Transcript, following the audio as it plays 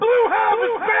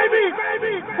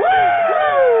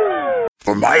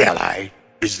For my ally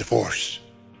is the Force.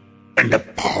 And a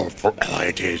powerful ally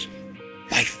it is.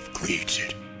 Life creates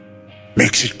it.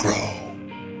 Makes it grow.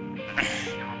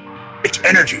 Its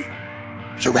energy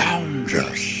surrounds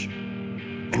us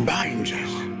and binds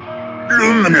us.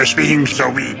 Luminous beings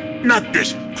are we, not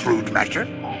this crude matter.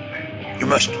 You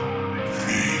must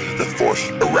feel the Force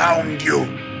around you.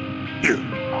 Here,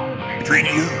 between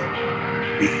you,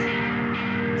 me,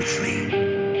 the tree,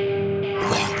 the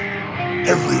rock,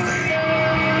 everywhere.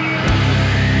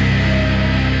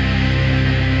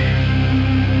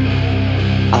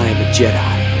 I am a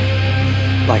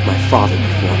Jedi, like my father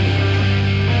before me.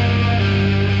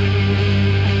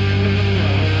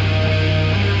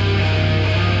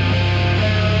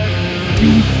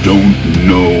 You don't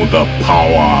know the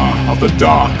power of the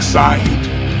dark side.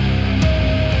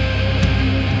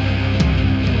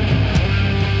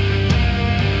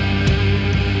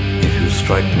 If you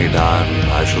strike me down,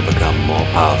 I shall become more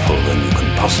powerful than you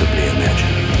can possibly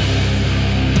imagine.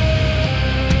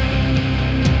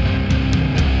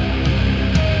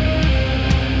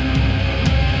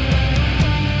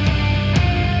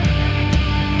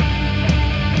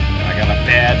 I got a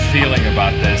bad feeling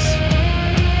about this.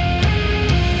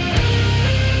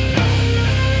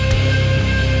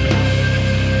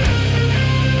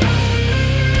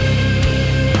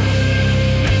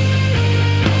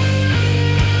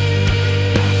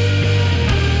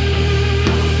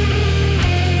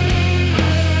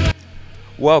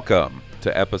 Welcome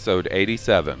to episode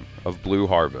 87 of Blue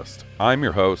Harvest. I'm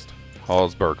your host,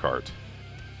 Halls Burkhart.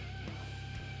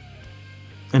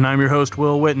 And I'm your host,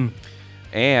 Will Witten.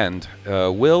 And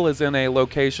Will is in a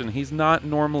location he's not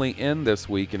normally in this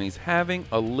week, and he's having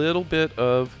a little bit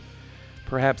of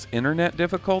perhaps internet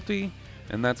difficulty,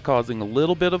 and that's causing a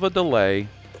little bit of a delay.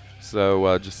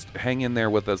 So just hang in there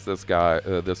with us this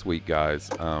week, guys.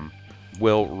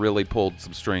 Will really pulled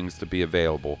some strings to be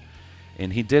available.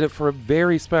 And he did it for a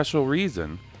very special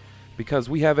reason, because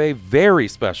we have a very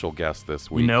special guest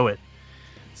this week. You know it.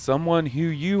 Someone who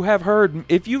you have heard,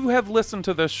 if you have listened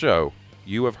to this show,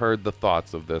 you have heard the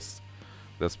thoughts of this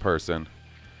person.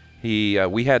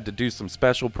 We had to do some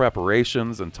special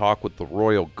preparations and talk with the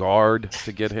Royal Guard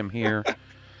to get him here.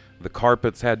 The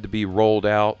carpets had to be rolled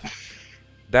out.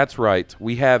 That's right.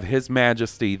 We have His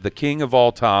Majesty, the King of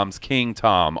all Toms, King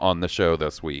Tom, on the show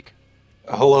this week.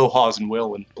 Hello, Haws and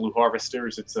Will and Blue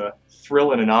Harvesters. It's a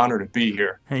thrill and an honor to be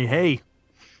here. Hey.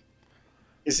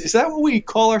 Is that what we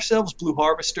call ourselves, Blue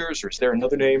Harvesters, or is there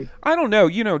another name? I don't know.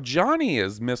 You know, Johnny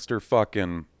is Mr.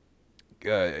 fucking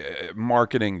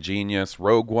marketing genius,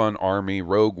 Rogue One Army,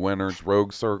 Rogue Winners,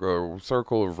 Rogue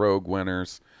Circle of Rogue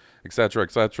Winners, etc.,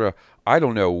 etc. I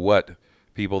don't know what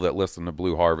people that listen to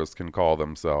Blue Harvest can call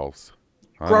themselves.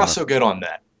 Grosso, get on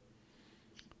that.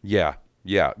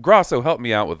 Yeah, Grosso, help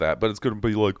me out with that. But it's going to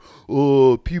be like,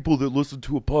 people that listen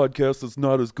to a podcast that's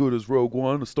not as good as Rogue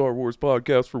One, a Star Wars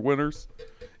podcast for winners.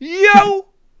 Yo!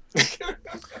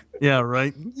 Yeah,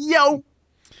 right. Yo!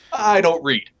 I don't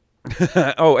read.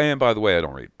 Oh, and by the way, I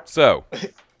don't read. So,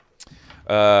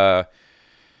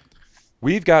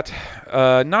 we've got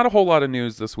not a whole lot of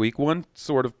news this week. One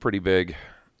sort of pretty big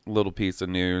little piece of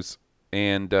news.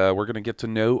 And we're going to get to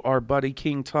know our buddy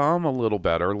King Tom a little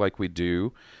better, like we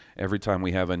do every time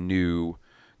we have a new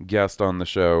guest on the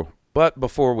show. But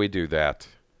before we do that,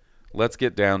 let's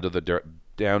get down to the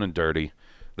down and dirty.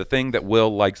 The thing that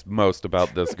Will likes most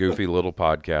about this goofy little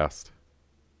podcast.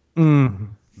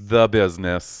 The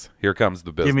business. Here comes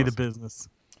the business. Give me the business.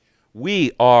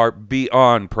 We are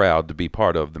beyond proud to be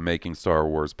part of the Making Star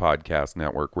Wars Podcast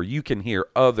Network, where you can hear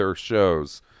other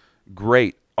shows,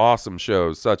 great, awesome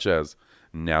shows, such as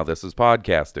Now This Is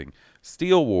Podcasting,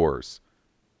 Steel Wars,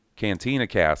 Cantina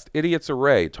Cast, Idiots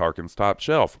Array, Tarkin's Top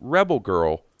Shelf, Rebel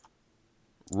Girl,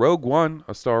 Rogue One,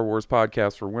 a Star Wars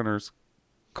podcast for winners,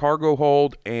 Cargo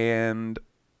Hold, and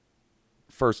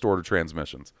First Order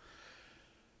Transmissions.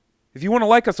 If you want to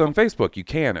like us on Facebook, you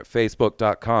can at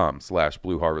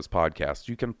facebook.com/Blue Harvest Podcast.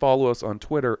 You can follow us on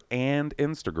Twitter and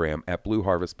Instagram at Blue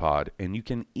Harvest Pod, and you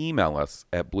can email us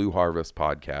at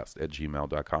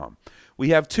blueharvestpodcast@gmail.com. We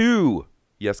have two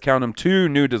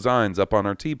new designs up on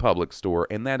our TeePublic store,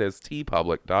 and that is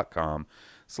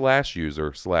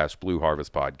teepublic.com/user/Blue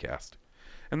Harvest Podcast.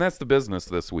 And that's the business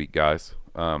this week, guys.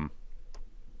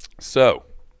 So,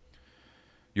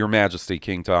 Your Majesty,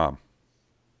 King Tom.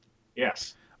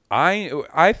 Yes.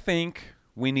 I think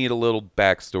we need a little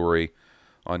backstory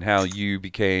on how you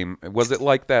became. Was it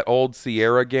like that old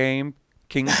Sierra game,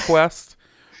 King's Quest,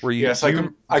 where you? Yes, I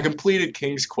completed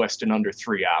King's Quest in under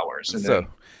 3 hours, and so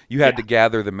you had to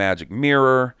gather the magic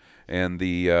mirror and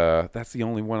the. That's the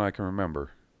only one I can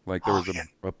remember. Like there was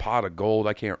a pot of gold.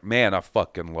 I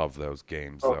fucking love those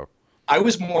games though. I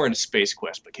was more into Space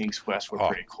Quest, but King's Quest were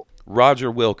pretty cool.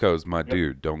 Roger Wilco's my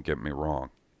dude, don't get me wrong.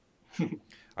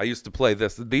 I used to play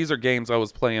this. These are games I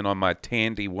was playing on my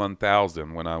Tandy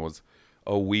 1000 when I was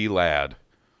a wee lad.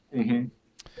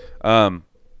 Mm-hmm.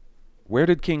 Where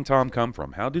did King Tom come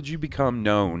from? How did you become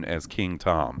known as King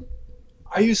Tom?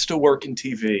 I used to work in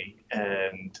TV,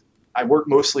 and I worked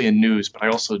mostly in news, but I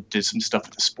also did some stuff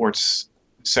at the sports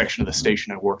section of the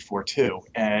station I worked for, too.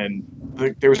 And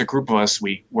there was a group of us.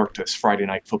 We worked this Friday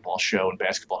night football show and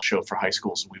basketball show for high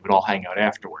schools, and we would all hang out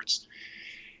afterwards.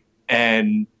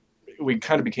 And we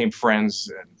kind of became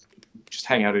friends and just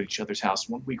hang out at each other's house.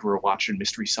 One week we were watching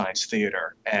Mystery Science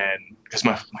Theater, and because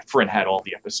my friend had all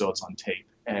the episodes on tape.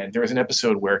 And there was an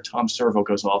episode where Tom Servo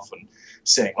goes off and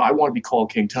saying, I want to be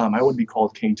called King Tom. I want to be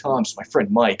called King Tom. So my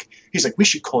friend Mike, he's like, we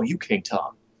should call you King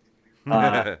Tom.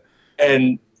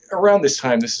 And around this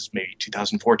time, this is maybe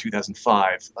 2004,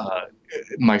 2005,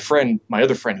 my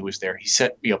other friend who was there, he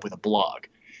set me up with a blog.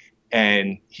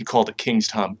 And he called it King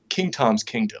Tom's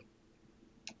Kingdom.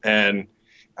 And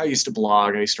I used to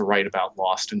blog. I used to write about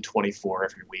Lost and 24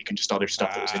 every week and just other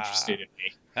stuff that was interested in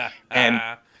me. And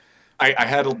I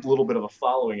had a little bit of a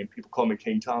following, and people call me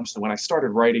King Tom. So when I started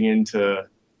writing into,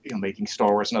 making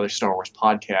Star Wars and other Star Wars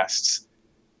podcasts,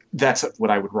 that's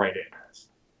what I would write in as.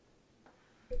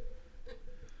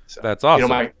 So, that's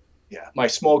awesome. My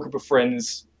small group of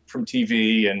friends from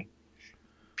TV and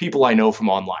people I know from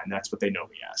online, that's what they know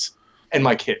me as. And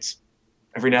my kids.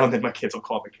 Every now and then my kids will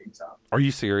call me King Tom. Are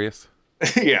you serious?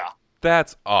 Yeah.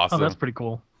 That's awesome. Oh, that's pretty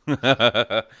cool.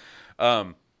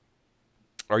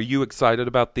 Are you excited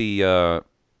about the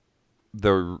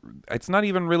it's not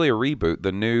even really a reboot,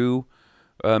 the new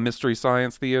Mystery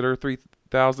Science Theater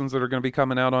 3000s that are going to be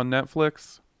coming out on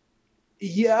Netflix?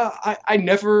 Yeah,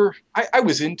 I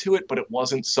was into it, but it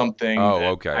wasn't something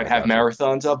I'd have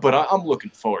marathons of, but I'm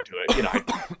looking forward to it.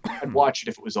 I'd watch it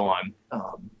if it was on,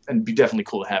 and it'd be definitely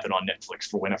cool to have it on Netflix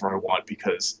for whenever I want,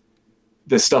 because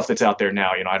the stuff that's out there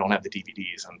now, I don't have the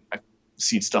DVDs, and I've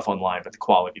seen stuff online, but the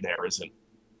quality there isn't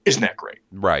that great.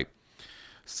 Right.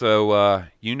 So,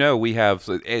 we have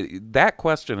that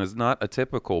question is not a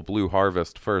typical Blue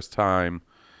Harvest first time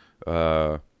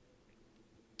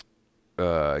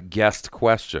guest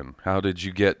question. How did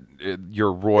you get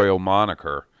your royal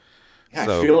moniker? Yeah,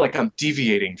 I feel like I'm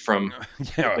deviating from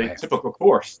the typical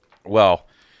course. Well,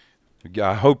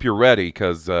 I hope you're ready,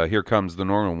 because here comes the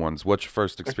normal ones. What's your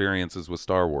first experiences with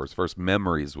Star Wars? First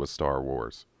memories with Star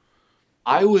Wars?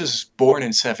 I was born in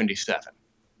 1977.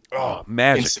 Oh,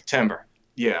 magic. In September.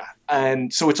 Yeah.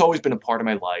 And so it's always been a part of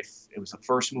my life. It was the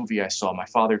first movie I saw. My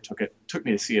father took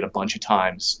me to see it a bunch of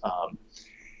times.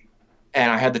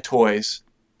 And I had the toys.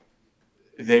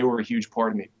 They were a huge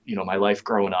part of me, my life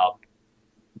growing up.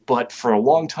 But for a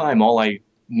long time, all I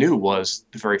knew was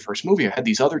the very first movie. I had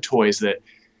these other toys that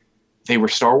they were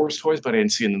Star Wars toys, but I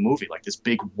didn't see in the movie, like this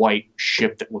big white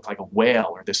ship that looked like a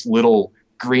whale, or this little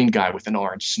green guy with an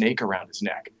orange snake around his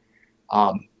neck.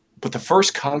 But the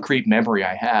first concrete memory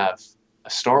I have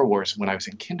of Star Wars when I was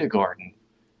in kindergarten,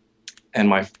 and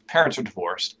my parents are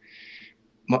divorced.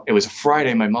 It was a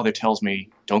Friday. My mother tells me,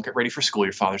 don't get ready for school.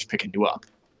 Your father's picking you up,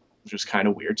 which was kind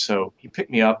of weird. So he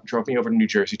picked me up, drove me over to New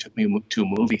Jersey, took me to a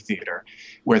movie theater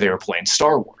where they were playing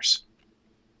Star Wars.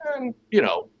 And,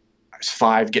 I was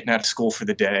 5, getting out of school for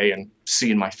the day and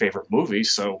seeing my favorite movie.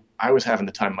 So I was having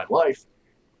the time of my life.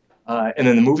 And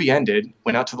then the movie ended,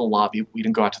 went out to the lobby. We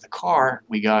didn't go out to the car.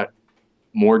 We got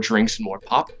more drinks and more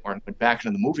popcorn, went back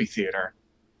into the movie theater.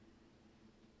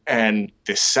 And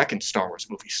this second Star Wars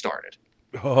movie started.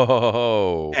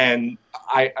 Oh. And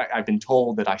I've been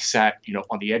told that I sat,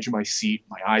 on the edge of my seat,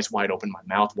 my eyes wide open, my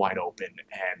mouth wide open.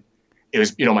 And it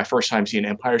was, my first time seeing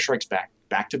Empire Strikes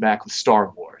back to back with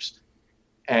Star Wars.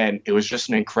 And it was just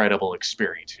an incredible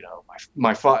experience.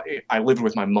 I lived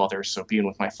with my mother, so being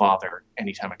with my father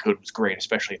anytime I could was great,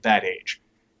 especially at that age.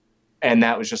 And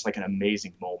that was just like an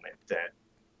amazing moment that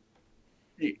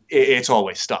it's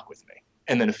always stuck with me.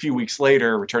 And then a few weeks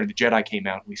later, Return of the Jedi came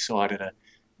out, and we saw it at a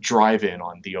drive-in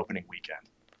on the opening weekend.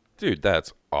 Dude,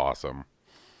 that's awesome.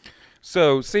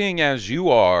 So, seeing as you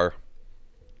are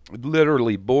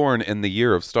literally born in the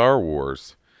year of Star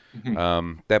Wars,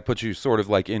 that puts you sort of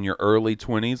like in your early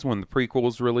 20s when the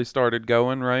prequels really started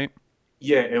going, right?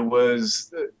 Yeah, it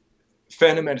was.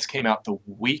 Phantom Menace came out the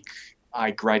week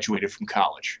I graduated from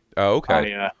college. Oh,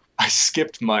 okay. I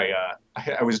skipped my.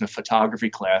 I was in a photography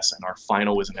class, and our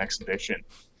final was an exhibition,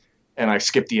 and I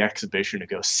skipped the exhibition to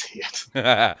go see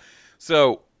it.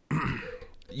 So,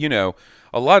 a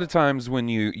lot of times when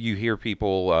you hear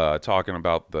people talking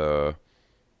about the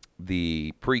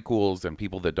the prequels and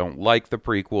people that don't like the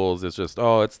prequels. It's just,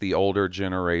 oh, it's the older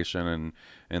generation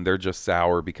and they're just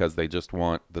sour because they just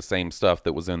want the same stuff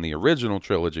that was in the original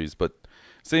trilogies. But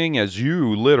seeing as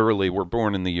you literally were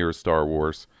born in the year of Star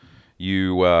Wars,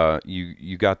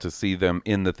 you got to see them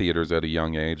in the theaters at a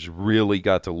young age, really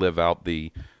got to live out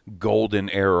the golden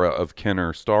era of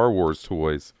Kenner Star Wars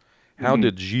toys. How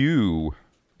did you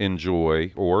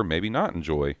enjoy, or maybe not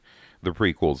enjoy, the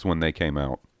prequels when they came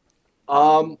out?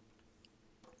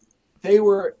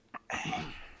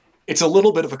 It's a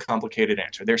little bit of a complicated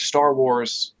answer. They're Star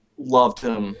Wars, loved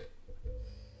them,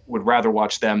 would rather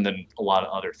watch them than a lot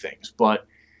of other things. But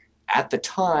at the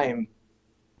time,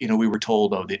 we were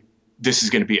told, oh, that this is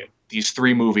going to be it. These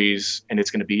 3 movies, and it's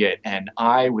going to be it. And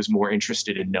I was more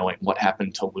interested in knowing what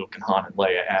happened to Luke and Han and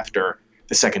Leia after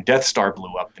the second Death Star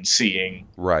blew up and seeing,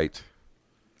 right,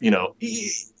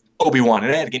 Obi-Wan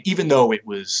and Anakin, even though it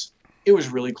was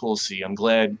really cool to see. I'm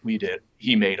glad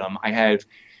he made them. I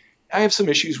have some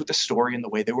issues with the story and the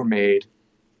way they were made.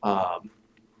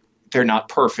 They're not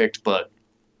perfect, but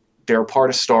they're a part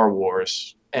of Star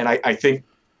Wars. And I think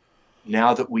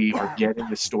now that we are getting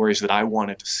the stories that I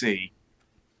wanted to see,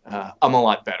 I'm a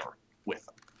lot better with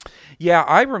them. Yeah,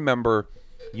 I remember,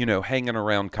 hanging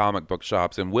around comic book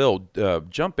shops, and Will,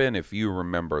 jump in if you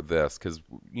remember this, because,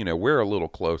 we're a little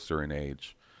closer in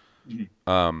age.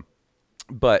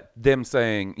 But them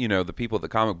saying, the people at the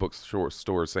comic book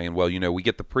store saying, well, we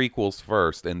get the prequels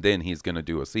first, and then he's going to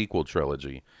do a sequel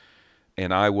trilogy.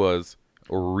 And I was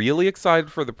really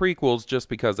excited for the prequels just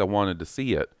because I wanted to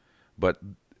see it. But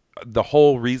the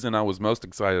whole reason I was most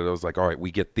excited, I was like, all right, we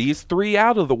get these 3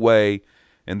 out of the way,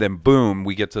 and then boom,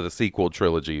 we get to the sequel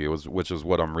trilogy, which is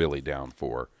what I'm really down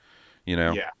for,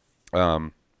 Yeah.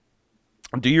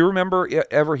 Do you remember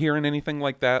ever hearing anything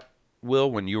like that, Will,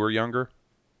 when you were younger?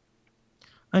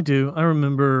 I do. I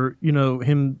remember,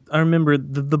 him. I remember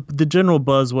the general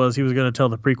buzz was he was going to tell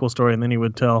the prequel story and then he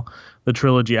would tell the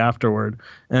trilogy afterward.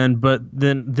 But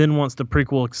then once the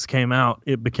prequels came out,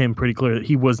 it became pretty clear that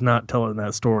he was not telling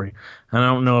that story. And I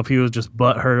don't know if he was just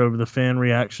butthurt over the fan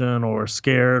reaction or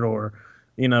scared or,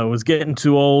 was getting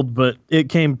too old. But it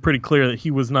came pretty clear that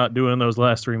he was not doing those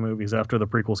last 3 movies after the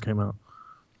prequels came out.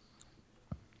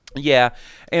 Yeah,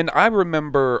 and I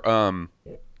remember.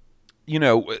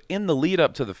 In the lead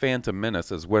up to The Phantom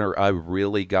Menace is where I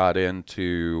really got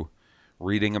into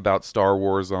reading about Star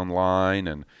Wars online,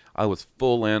 and I was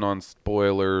full in on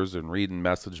spoilers and reading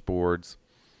message boards.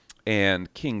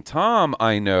 And King Tom,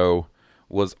 I know,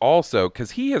 was also,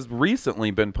 because he has recently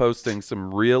been posting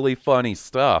some really funny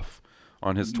stuff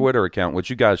on his Twitter account, which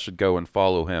you guys should go and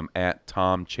follow him at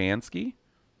Tom Chansky.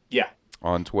 Yeah.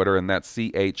 On Twitter, and that's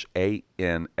CHANSKY.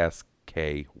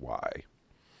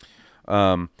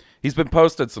 He's been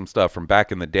posted some stuff from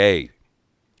back in the day,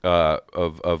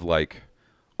 of like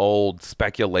old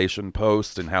speculation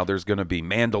posts and how there's going to be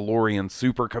Mandalorian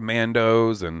super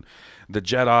commandos and the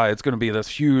Jedi. It's going to be this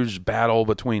huge battle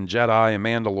between Jedi and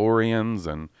Mandalorians,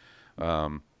 and I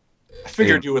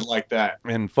figured you would like that.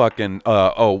 And fucking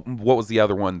what was the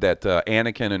other one that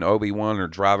Anakin and Obi-Wan are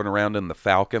driving around in the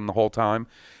Falcon the whole time?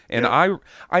 And yeah.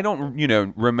 I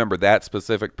don't remember that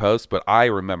specific post, but I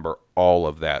remember all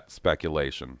of that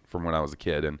speculation from when I was a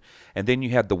kid. And then you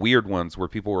had the weird ones where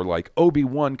people were like,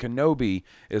 Obi-Wan Kenobi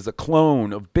is a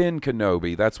clone of Ben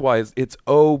Kenobi. That's why it's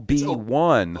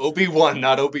Obi-Wan. Obi-Wan,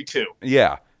 not Obi-2.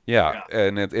 Yeah.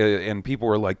 And people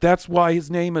were like, that's why his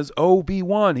name is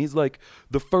Obi-Wan. He's like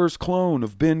the first clone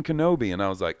of Ben Kenobi. And I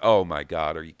was like, oh my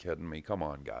God, are you kidding me? Come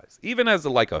on, guys. Even as a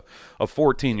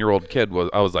 14-year-old kid,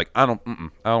 I was like, I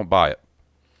don't buy it.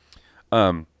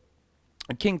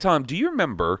 King Tom, do you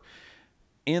remember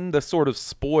in the sort of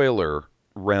spoiler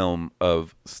realm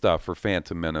of stuff for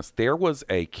Phantom Menace, there was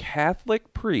a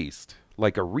Catholic priest,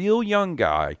 like a real young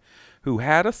guy, who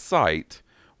had a site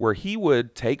where he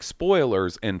would take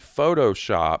spoilers and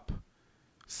Photoshop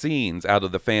scenes out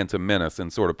of the Phantom Menace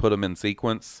and sort of put them in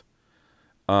sequence.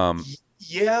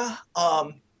 Yeah.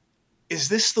 Is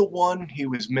this the one he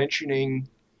was mentioning?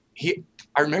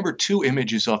 I remember 2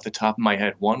 images off the top of my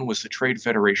head. One was the Trade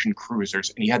Federation cruisers,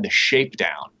 and he had the shape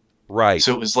down. Right.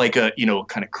 So it was like a,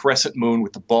 kind of crescent moon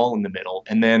with the ball in the middle.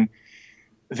 And then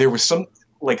there was some,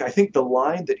 I think the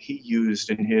line that he used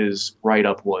in his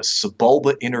write-up was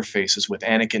Sebulba interfaces with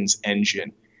Anakin's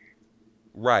engine.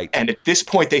 Right. And at this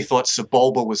point, they thought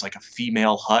Sebulba was like a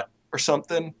female Hutt or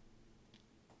something.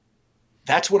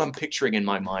 That's what I'm picturing in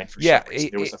my mind. For yeah,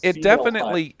 it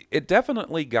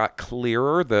definitely got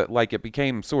clearer. It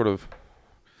became sort of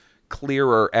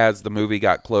clearer as the movie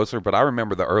got closer. But I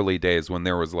remember the early days when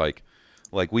there was like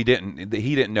Like he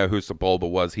didn't know who Sepulba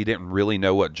was. He didn't really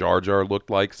know what Jar Jar looked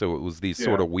like. So it was these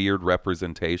sort of weird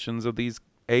representations of these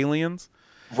aliens.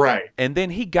 Right. And then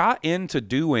he got into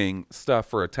doing stuff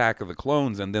for Attack of the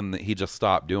Clones, and then he just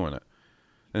stopped doing it.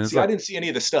 And See, I didn't see any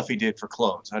of the stuff he did for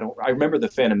Clones. I remember the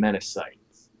Phantom Menace site.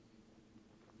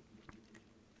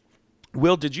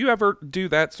 Will, did you ever do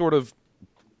that sort of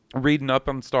reading up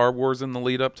on Star Wars in the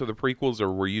lead up to the prequels,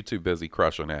 or were you too busy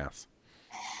crushing ass?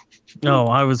 No,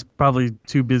 I was probably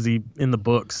too busy in the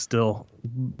books still,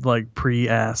 like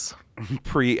pre-ass.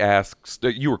 Pre-ass,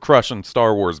 you were crushing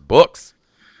Star Wars books.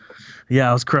 Yeah,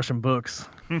 I was crushing books.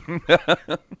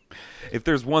 If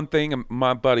there's one thing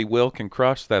my buddy Will can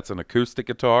crush, that's an acoustic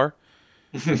guitar.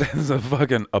 That's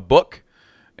a book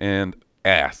and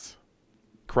ass.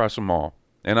 Crush them all.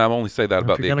 And I only say that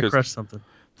about the acoustic. Crush something.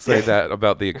 Say that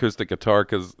about the acoustic guitar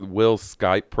because Will's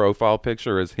Skype profile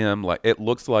picture is him. Like it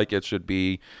looks like it should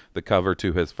be the cover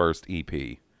to his first EP.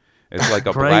 It's like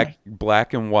a Right.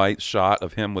 black and white shot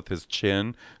of him with his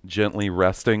chin gently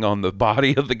resting on the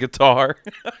body of the guitar.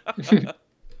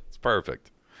 It's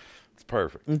perfect. It's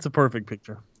perfect. It's a perfect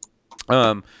picture.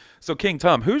 So King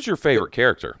Tom, who's your favorite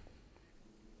character?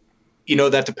 You know,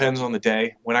 that depends on the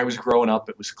day. When I was growing up,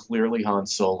 it was clearly Han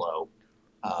Solo.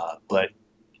 But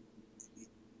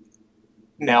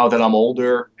now that I'm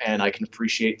older and I can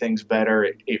appreciate things better,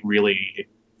 it really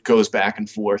goes back and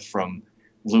forth from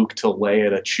Luke to Leia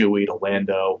to Chewie to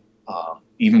Lando,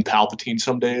 even Palpatine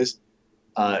some days.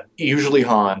 Usually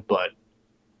Han, but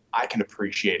I can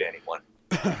appreciate anyone.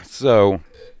 So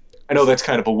I know that's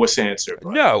kind of a wuss answer.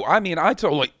 But no, I mean I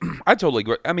totally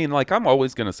agree. I mean, like I'm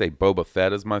always gonna say Boba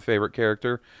Fett is my favorite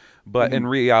character, but in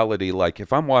reality, like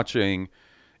if I'm watching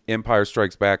Empire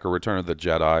Strikes Back or Return of the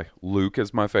Jedi, Luke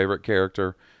is my favorite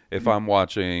character. If I'm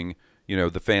watching,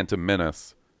 The Phantom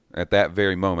Menace, at that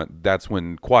very moment, that's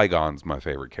when Qui-Gon's my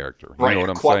favorite character. You know what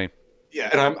I'm saying? Yeah,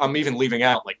 and I'm even leaving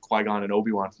out like Qui-Gon and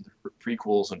Obi-Wan from the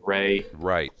prequels and Rey.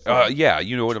 Right. Yeah,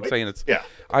 you know what I'm saying? It's Yeah.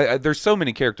 I there's so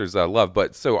many characters that I love,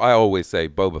 but so I always say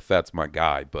Boba Fett's my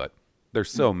guy, but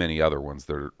there's so many other ones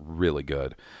that are really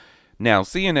good. Now,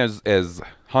 seeing as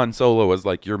Han Solo is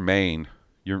like your main,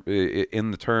 you're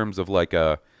in the terms of like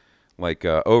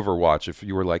Overwatch, if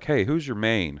you were like, hey, who's your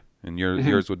main, and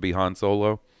yours would be Han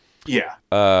Solo. Yeah.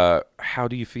 How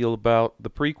do you feel about the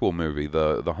prequel movie,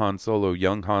 the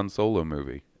young Han Solo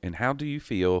movie, and how do you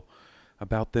feel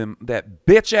about that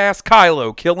bitch ass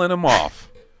Kylo killing him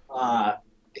off?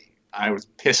 I was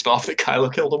pissed off that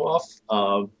Kylo killed him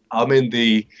off. I'm in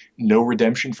the no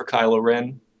redemption for Kylo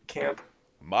Ren camp.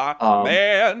 My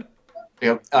man.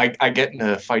 Yep, I get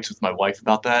into fights with my wife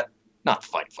about that. Not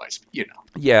fights, but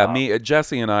Yeah,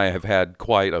 Jesse and I have had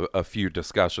quite a few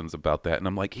discussions about that, and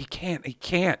I'm like, he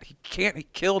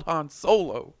killed Han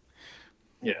Solo.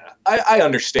 Yeah, I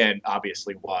understand,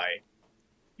 obviously, why,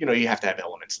 you have to have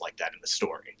elements like that in the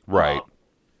story. Right.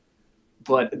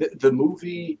 But the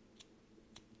movie,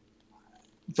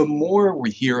 the more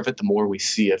we hear of it, the more we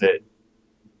see of it,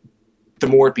 the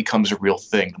more it becomes a real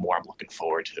thing, the more I'm looking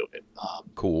forward to it.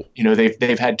 Cool.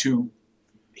 They've had two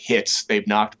hits. They've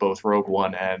knocked both Rogue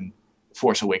One and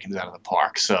Force Awakens out of the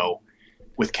park. So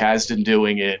with Kasdan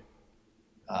doing it,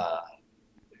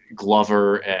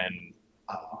 Glover and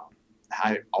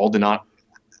Alden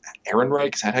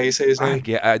Ehrenreich, is that how you say his name?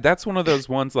 Yeah, that's one of those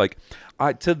ones. Like,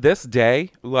 to this day,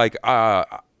 like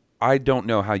I don't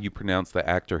know how you pronounce the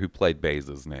actor who played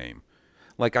Baze's name.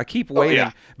 Like, I keep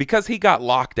waiting because he got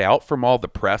locked out from all the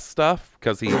press stuff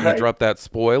because he dropped that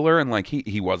spoiler, and like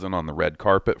he wasn't on the red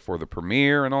carpet for the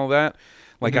premiere and all that.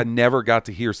 Like, I never got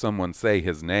to hear someone say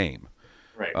his name.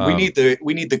 Right. We need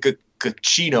the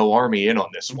Gacchino army in on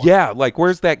this one. Yeah. Like,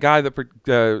 where's that guy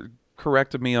that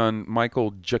corrected me on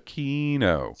Michael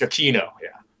Giacchino? Giacchino.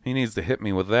 Yeah. He needs to hit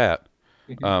me with that.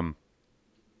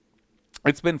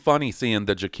 It's been funny seeing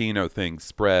the Giacchino thing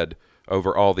spread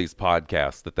over all these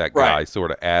podcasts that guy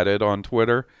sort of added on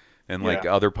Twitter, and like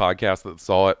other podcasts that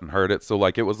saw it and heard it. So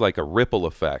like it was like a ripple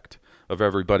effect of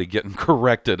everybody getting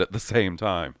corrected at the same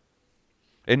time.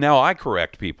 And now I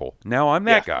correct people. Now I'm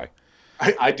that guy.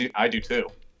 I do too.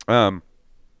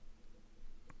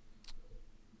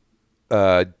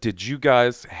 Did you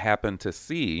guys happen to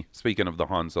see, speaking of the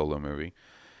Han Solo movie,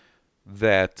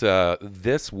 that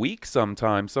this week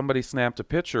sometime somebody snapped a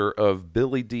picture of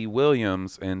Billy D.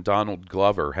 Williams and Donald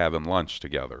Glover having lunch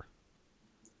together?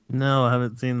 No, I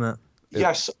haven't seen that.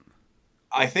 Yes,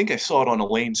 I think I saw it on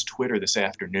Elaine's Twitter this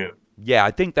afternoon. Yeah,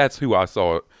 I think that's who I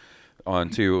saw it on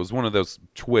too. It was one of those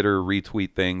Twitter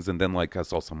retweet things, and then like I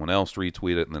saw someone else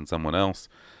retweet it, and then someone else.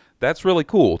 That's really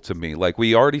cool to me. Like,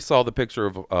 we already saw the picture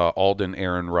of Alden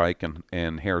Ehrenreich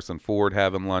and Harrison Ford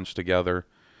having lunch together.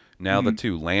 Now the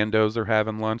two Landos are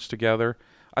having lunch together.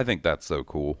 I think that's so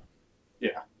cool.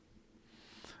 Yeah.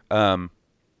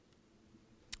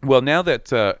 Well, now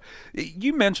that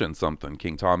you mentioned something,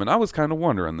 King Tom, and I was kind of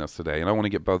wondering this today, and I want to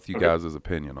get both you guys'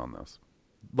 opinion on this.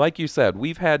 Like you said,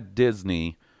 we've had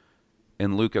Disney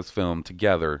and Lucasfilm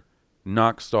together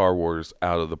knock Star Wars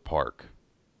out of the park,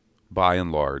 by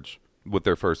and large, with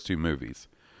their first two movies.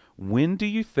 When do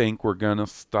you think we're going to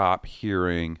stop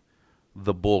hearing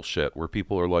the bullshit where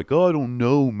people are like, oh, I don't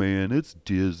know, man, it's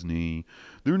Disney.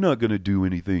 They're not going to do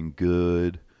anything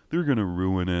good. They're going to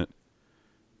ruin it.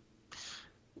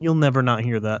 You'll never not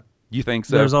hear that. You think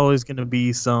so? There's always going to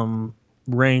be some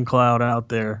rain cloud out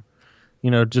there,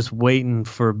 just waiting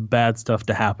for bad stuff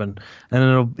to happen.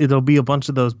 And it'll be a bunch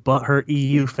of those butthurt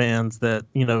EU fans that,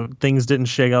 things didn't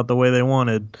shake out the way they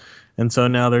wanted. And so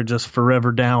now they're just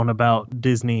forever down about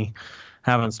Disney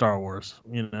having Star Wars.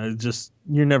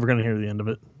 You're never going to hear the end of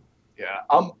it. Yeah,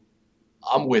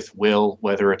 I'm with Will,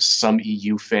 whether it's some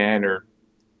EU fan or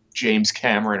James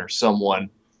Cameron or someone.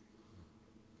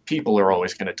 People are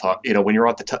always going to talk. When you're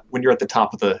at the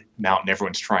top of the mountain,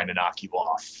 everyone's trying to knock you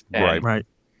off. And right.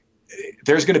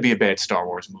 There's going to be a bad Star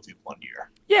Wars movie one year.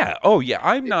 Yeah. Oh, yeah.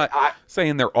 I'm not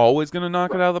saying they're always going to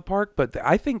knock it out of the park, but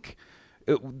I think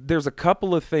there's a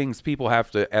couple of things people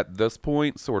have to, at this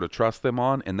point, sort of trust them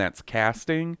on, and that's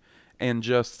casting and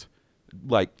just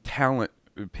like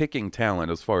picking talent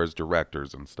as far as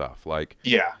directors and stuff. Like,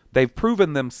 yeah, they've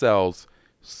proven themselves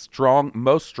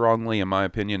most strongly, in my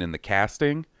opinion, in the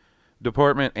casting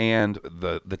department and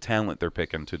the talent they're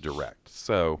picking to direct.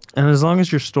 So, and as long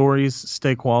as your stories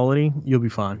stay quality, you'll be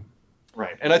fine.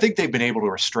 Right. And I think they've been able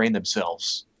to restrain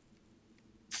themselves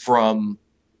from,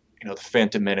 the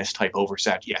Phantom Menace type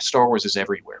oversight. Yeah, Star Wars is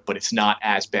everywhere, but it's not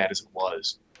as bad as it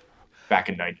was back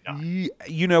in 99.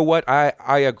 You know what?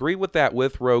 I agree with that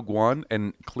with Rogue One,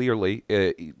 and clearly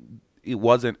it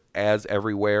wasn't as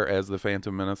everywhere as the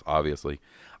Phantom Menace, obviously.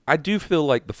 I do feel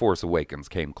like The Force Awakens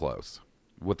came close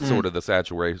with sort of the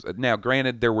saturation. Now,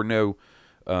 granted, there were no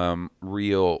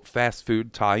real fast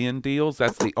food tie-in deals.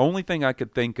 That's the only thing I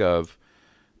could think of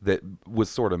that was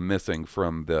sort of missing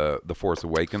from the Force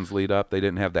Awakens lead up. They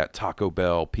didn't have that Taco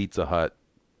Bell, Pizza Hut.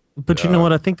 But you know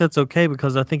what? I think that's okay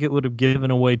because I think it would have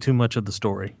given away too much of the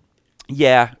story.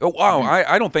 Yeah. Oh, wow.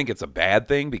 I don't think it's a bad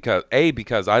thing because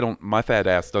my fat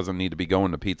ass doesn't need to be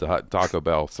going to Pizza Hut and Taco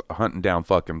Bell hunting down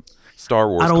fucking Star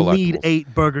Wars. I don't need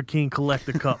 8 Burger King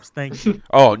collector cups. Thank you.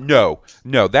 Oh, no.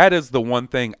 That is the one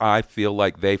thing I feel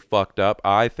like they fucked up.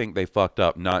 I think they fucked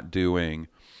up not doing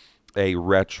a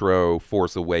retro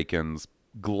Force Awakens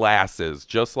glasses,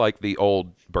 just like the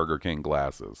old Burger King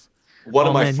glasses. One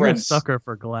of my friends, you're a sucker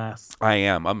for glass. I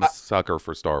am. I'm a sucker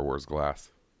for Star Wars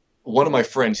glass. One of my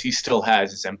friends, he still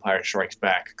has his Empire Strikes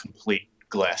Back complete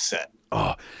glass set.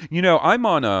 Oh, I'm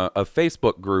on a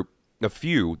Facebook group, a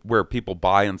few, where people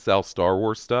buy and sell Star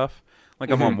Wars stuff. Like,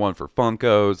 I'm on one for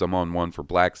Funkos, I'm on one for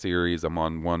Black Series, I'm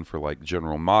on one for, like,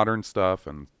 general modern stuff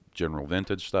and general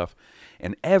vintage stuff.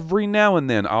 And every now and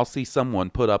then, I'll see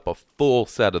someone put up a full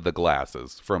set of the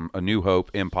glasses from A New Hope,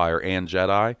 Empire, and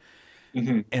Jedi.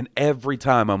 And every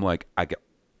time I'm like,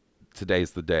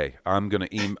 today's the day. I'm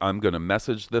gonna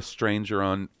message this stranger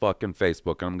on fucking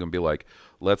Facebook, and I'm gonna be like,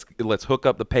 let's hook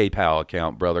up the PayPal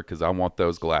account, brother, because I want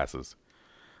those glasses.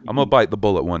 I'm gonna bite the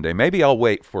bullet one day. Maybe I'll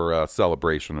wait for a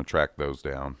Celebration to track those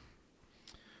down.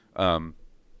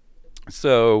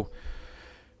 So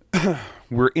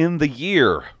we're in the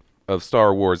year of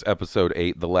Star Wars Episode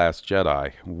 8, The Last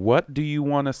Jedi. What do you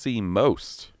want to see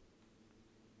most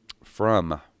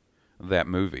from that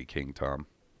movie, King Tom?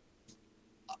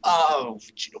 Oh,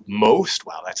 most?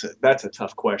 Wow, that's a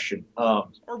tough question. Or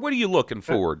what are you looking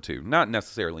forward to? Not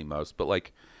necessarily most, but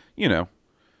like, I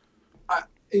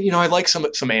like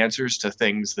some answers to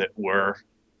things that were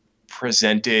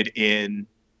presented in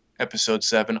Episode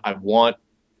 7. I want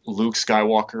Luke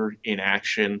Skywalker in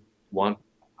action.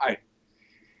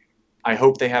 I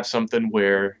hope they have something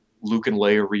where Luke and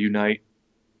Leia reunite.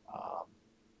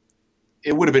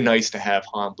 It would have been nice to have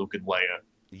Han, Luke, and Leia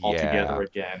all together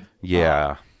again.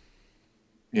 Yeah.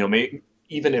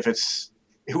 Even if it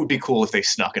would be cool if they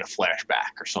snuck in a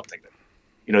flashback or something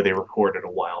that, they recorded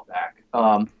a while back.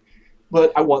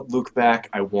 But I want Luke back.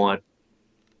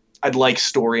 I'd like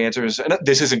story answers. And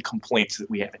this isn't complaints that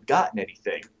we haven't gotten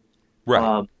anything.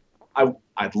 Right.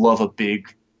 I'd love a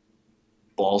big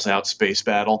balls out space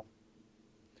battle.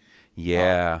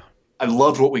 Yeah. I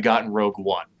loved what we got in Rogue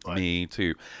One. But... Me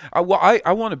too. I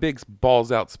want a big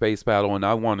balls out space battle, and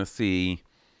I want to see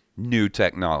new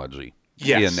technology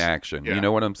in action. Yeah. You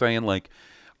know what I'm saying? Like,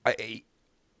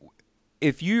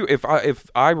 if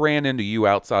I ran into you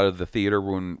outside of the theater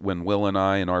when Will and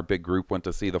I and our big group went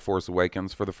to see The Force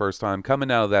Awakens for the first time,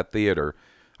 coming out of that theater,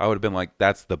 I would have been like,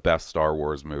 that's the best Star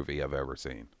Wars movie I've ever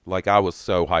seen. Like, I was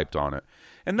so hyped on it.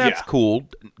 And that's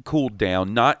cooled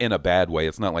down, not in a bad way.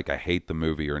 It's not like I hate the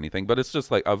movie or anything, but it's just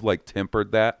like I've like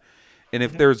tempered that. And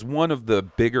if there's one of the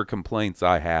bigger complaints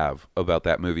I have about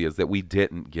that movie is that we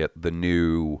didn't get the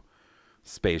new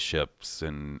spaceships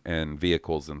and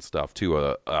vehicles and stuff to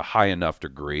a high enough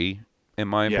degree, in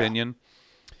my opinion.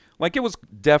 Like, it was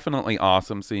definitely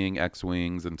awesome seeing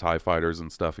X-Wings and TIE Fighters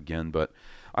and stuff again, but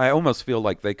I almost feel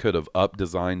like they could have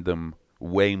up-designed them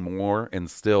way more and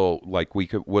still, like,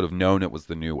 would have known it was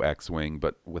the new X-Wing,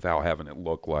 but without having it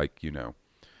look like, the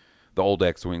old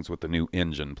X-Wings with the new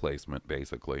engine placement,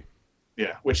 basically.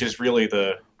 Yeah, which is really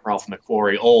the Ralph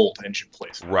McQuarrie old engine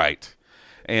placement. Right.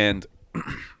 And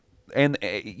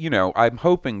I'm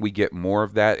hoping we get more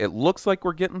of that. It looks like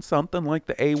we're getting something like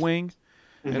the A-Wing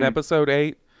in Episode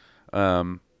 8.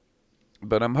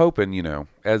 But I'm hoping,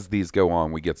 as these go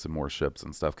on, we get some more ships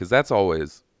and stuff, because that's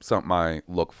always something I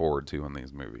look forward to in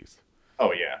these movies.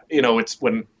 Oh, yeah. It's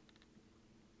when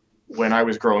I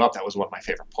was growing up, that was one of my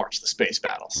favorite parts, the space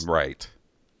battles. Right.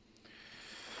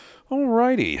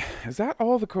 Alrighty. Is that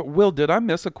all the... Will, did I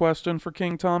miss a question for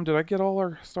King Tom? Did I get all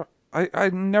our... I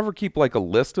never keep, like, a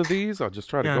list of these. I'll just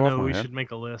try to go off my we head. should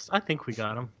make a list. I think we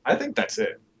got them. I think that's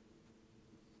it.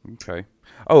 Okay.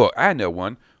 Oh, I know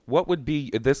one. What would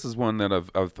be... This is one that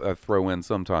I throw in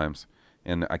sometimes,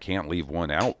 and I can't leave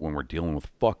one out when we're dealing with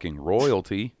fucking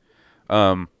royalty.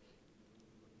 What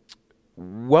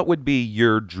would be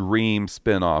your dream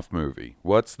spin-off movie?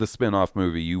 What's the spin-off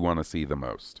movie you want to see the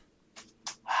most?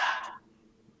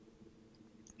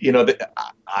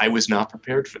 I was not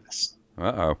prepared for this.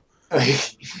 Uh-oh.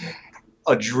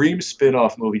 A dream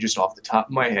spin-off movie just off the top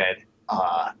of my head,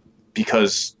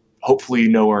 because hopefully you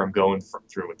know where I'm going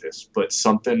through with this, but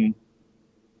something,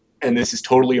 and this is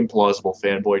totally implausible,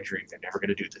 fanboy dream, they're never going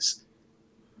to do this,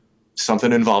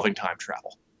 something involving time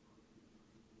travel.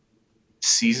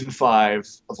 Season 5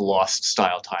 of Lost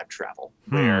style time travel,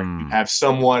 where you have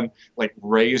someone like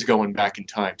Rey's going back in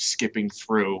time, skipping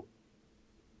through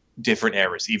different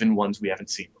eras, even ones we haven't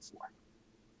seen before.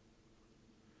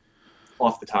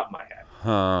 Off the top of my head.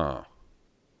 Huh.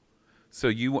 So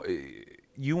you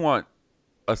want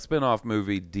a spin-off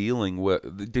movie dealing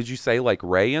with... Did you say like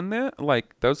Rey in that?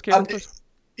 Like those characters?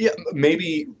 Yeah,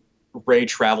 maybe Rey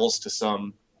travels to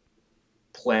some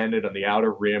planet on the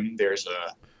outer rim. There's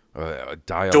a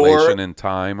dilation in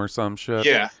time or some shit.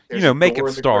 Yeah. Make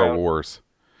it Star Wars.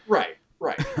 Right.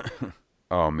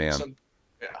 Oh, man.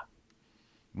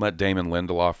 Let Damon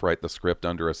Lindelof write the script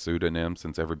under a pseudonym,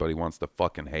 since everybody wants to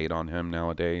fucking hate on him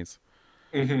nowadays.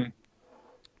 Man.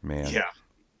 Yeah,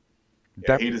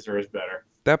 he deserves better.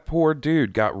 That poor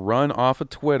dude got run off of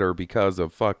Twitter because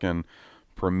of fucking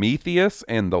Prometheus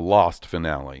and the Lost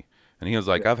finale. And he was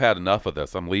like, I've had enough of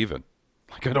this. I'm leaving.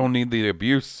 Like, I don't need the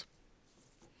abuse.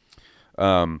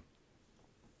 Alrighty.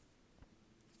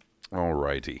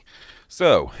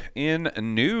 So, in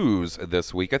news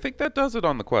this week, I think that does it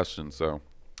on the question. So,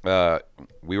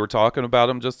 we were talking about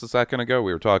him just a second ago.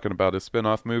 We were talking about his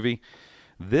spin-off movie.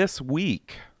 This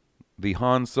week, the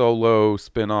Han Solo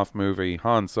spin-off movie,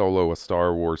 Han Solo, A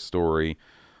Star Wars Story,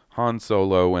 Han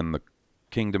Solo and the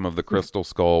Kingdom of the Crystal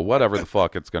Skull, whatever the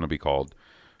fuck it's going to be called,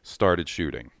 started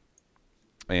shooting.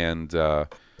 And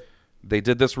they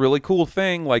did this really cool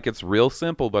thing. Like, it's real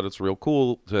simple, but it's real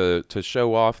cool to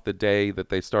show off the day that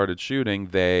they started shooting.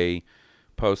 They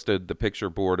posted the picture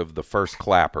board of the first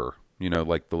clapper.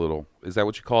 Like the little... Is that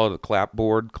what you call it? A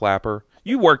clapper?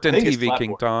 You worked in TV,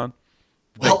 King Tom.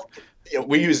 Well,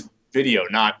 we use video,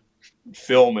 not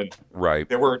film, and right.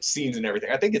 There were scenes and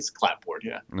everything. I think it's clapboard,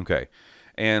 yeah. Okay.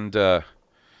 And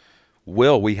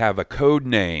Will, we have a code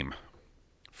name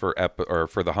for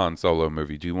the Han Solo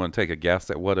movie. Do you want to take a guess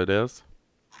at what it is?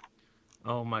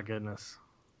 Oh my goodness.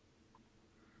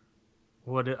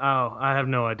 I have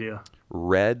no idea.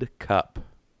 Red Cup.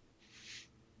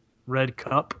 Red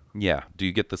Cup? Yeah. Do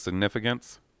you get the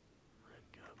significance?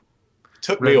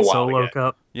 Took me a while. Solo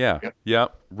Cup? Yeah.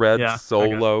 Yep. Red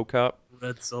Solo Cup.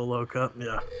 Red Solo Cup,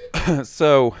 yeah.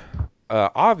 So,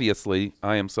 obviously,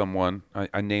 I am someone,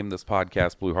 I named this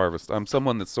podcast Blue Harvest. I'm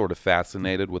someone that's sort of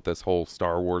fascinated with this whole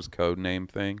Star Wars code name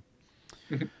thing.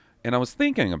 And I was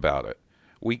thinking about it.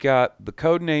 We got the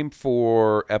code name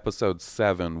for episode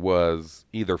 7 was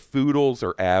either Foodles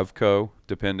or Avco,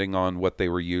 depending on what they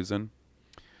were using.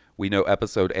 We know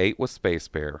episode 8 was Space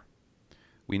Bear.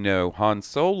 We know Han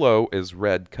Solo is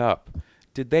Red Cup.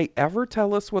 Did they ever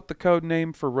tell us what the code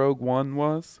name for Rogue One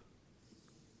was?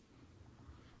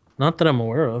 Not that I'm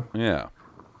aware of. Yeah.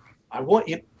 I want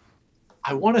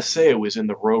to say it was in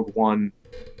the Rogue One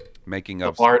Making the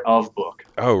of. Art of book.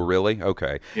 Oh, really?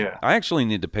 Okay. Yeah. I actually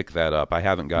need to pick that up. I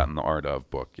haven't gotten the Art of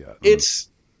book yet. It's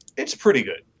pretty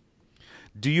good.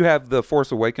 Do you have the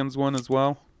Force Awakens one as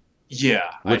well?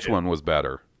 Yeah. Which one was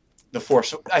better?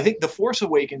 I think The Force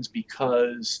Awakens,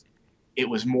 because it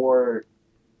was more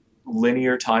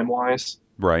linear time-wise.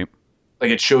 Right. Like,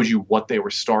 it shows you what they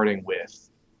were starting with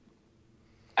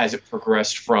as it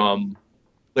progressed from,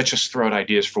 let's just throw out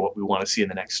ideas for what we want to see in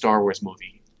the next Star Wars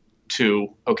movie, to,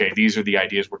 okay, these are the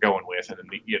ideas we're going with. And then,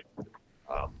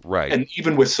 Right. And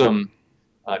even with some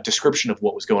description of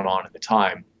what was going on at the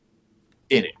time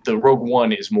in it. The Rogue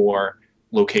One is more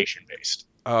location-based.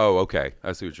 Oh, okay.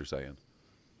 I see what you're saying.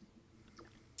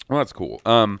 Well, that's cool.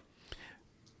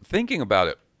 Thinking about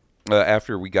it,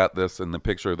 after we got this and the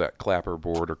picture of that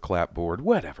clapperboard or clapboard,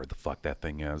 whatever the fuck that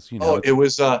thing is, you know. It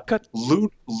was cut.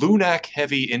 Lunac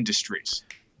Heavy Industries.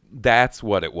 That's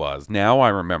what it was. Now I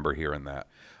remember hearing that.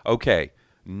 Okay,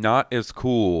 not as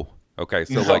cool. Okay,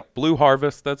 so No. like Blue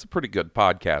Harvest, that's a pretty good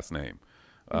podcast name.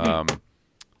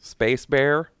 Space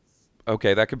Bear,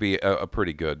 okay, that could be a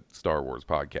pretty good Star Wars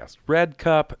podcast. Red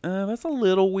Cup, that's a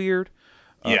little weird.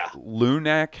 Yeah.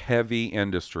 Lunac Heavy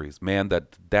Industries, man,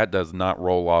 that does not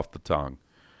roll off the tongue.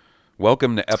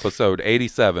 Welcome to episode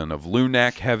 87 of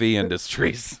Lunac Heavy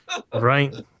Industries.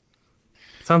 Right.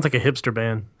 Sounds like a hipster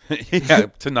band. Yeah,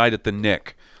 tonight at the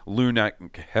Nick,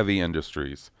 Lunac Heavy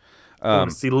Industries. I want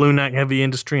to see Lunac Heavy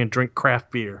Industry and drink craft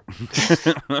beer.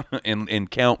 and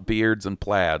count beards and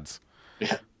plaids.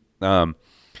 Yeah.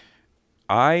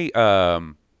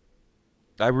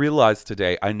 I realized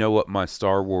today I know what my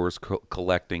Star Wars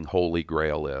collecting holy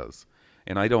grail is,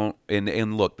 and I don't.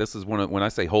 And look, this is when I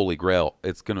say holy grail,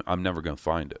 I'm never gonna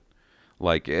find it.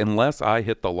 Like, unless I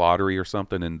hit the lottery or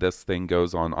something and this thing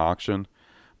goes on auction.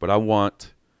 But I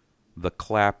want the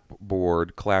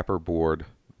clapperboard,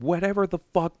 whatever the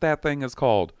fuck that thing is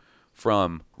called,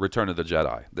 from Return of the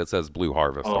Jedi that says Blue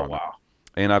Harvest on it. Wow.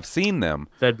 And I've seen them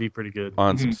That'd be pretty good.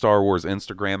 on some Star Wars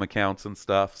Instagram accounts and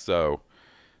stuff. So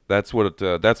that's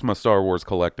that's my Star Wars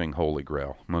collecting holy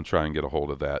grail. I'm gonna try and get a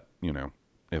hold of that. You know,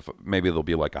 if maybe there'll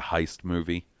be like a heist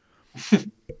movie.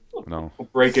 No.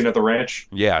 Break into the ranch.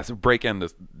 Yeah, so break into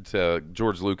to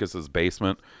George Lucas's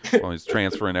basement while he's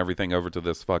transferring everything over to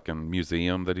this fucking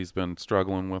museum that he's been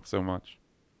struggling with so much.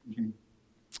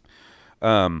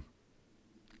 But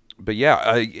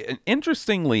yeah,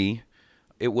 interestingly,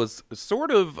 it was sort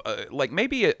of like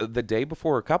maybe the day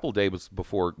before, a couple days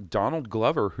before, Donald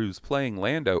Glover, who's playing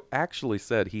Lando, actually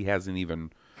said he hasn't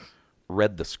even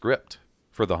read the script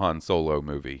for the Han Solo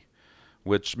movie,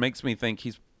 which makes me think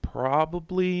he's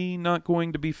probably not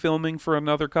going to be filming for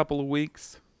another couple of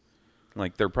weeks.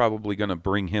 Like, they're probably going to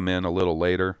bring him in a little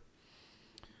later.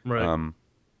 Right.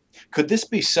 Could this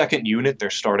be second unit they're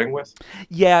starting with?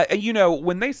 Yeah, you know,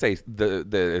 when they say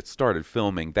it started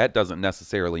filming, that doesn't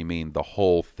necessarily mean the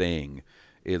whole thing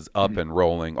is up and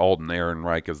rolling. Alden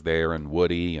Ehrenreich is there, and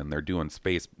Woody, and they're doing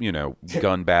space,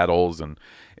 gun battles, and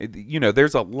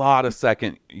there's a lot of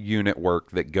second unit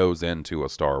work that goes into a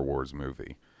Star Wars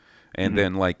movie. And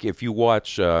then, like, if you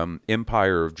watch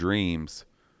Empire of Dreams,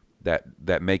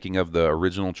 that making of the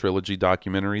original trilogy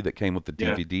documentary that came with the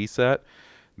DVD set,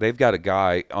 they've got a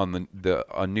guy on the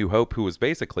A New Hope who was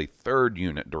basically third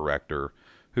unit director,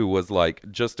 who was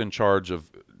like just in charge of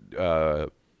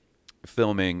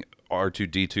filming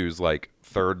R2-D2's like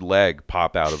third leg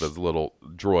pop out of his little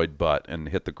droid butt and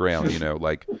hit the ground,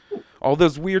 like all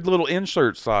those weird little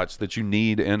insert shots that you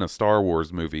need in a Star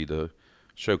Wars movie to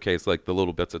showcase like the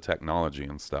little bits of technology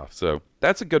and stuff. So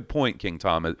that's a good point, King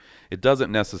Tom. It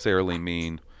doesn't necessarily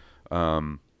mean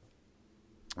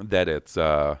that it's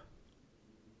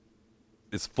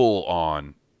full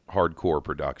on hardcore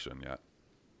production yet.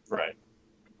 Right.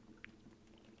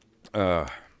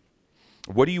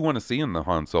 What do you want to see in the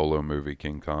Han Solo movie,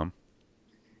 King Tom?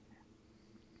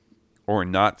 Or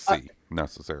not see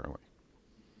necessarily?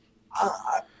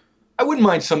 I wouldn't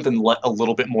mind something a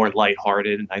little bit more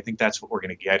lighthearted, and I think that's what we're going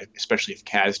to get, especially if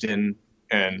Kasdan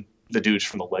and the dudes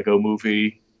from the Lego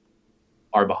movie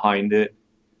are behind it.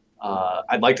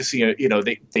 I'd like to see,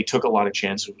 they took a lot of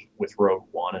chances with Rogue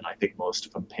One, and I think most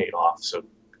of them paid off. So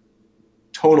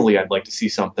tonally, I'd like to see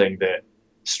something that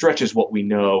stretches what we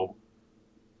know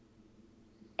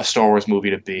a Star Wars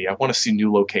movie to be. I want to see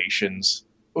new locations.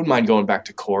 I wouldn't mind going back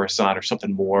to Coruscant or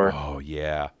something more. Oh,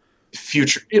 yeah.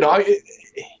 Future,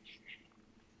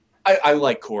 I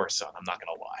like Coruscant. I'm not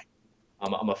going to lie.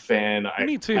 I'm a fan.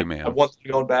 Me too, man. I want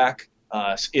them going back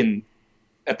in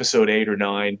episode 8 or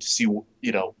 9 to see,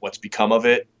 what's become of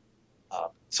it.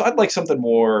 So I'd like something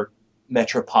more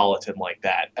metropolitan like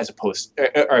that, as opposed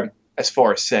or as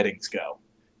far as settings go.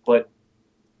 But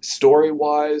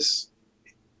story-wise,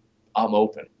 I'm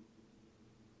open.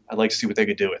 I'd like to see what they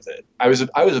could do with it. I was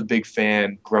a big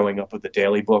fan growing up of the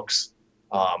Daily books,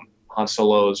 Han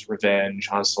Solo's Revenge,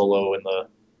 Han Solo and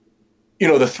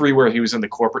the 3 where he was in the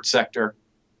corporate sector.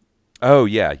 Oh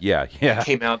yeah. It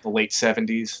came out in the late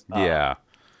 70s. Yeah.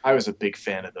 I was a big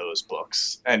fan of those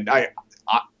books, and I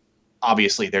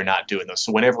obviously they're not doing those.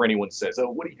 So whenever anyone says, "Oh,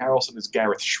 Woody Harrelson is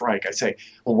Gareth Shrike," I say,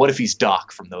 "Well, what if he's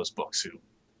Doc from those books who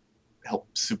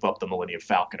helped soup up the Millennium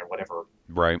Falcon or whatever?"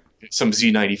 Right. Some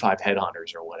Z95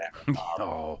 headhunters or whatever.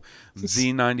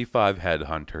 Z95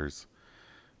 headhunters.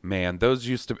 Man,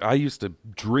 I used to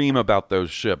dream about those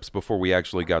ships before we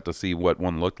actually got to see what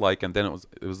one looked like, and then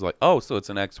it was like, oh, so it's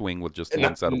an X-wing with just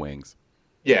one set of wings.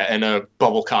 Yeah, and a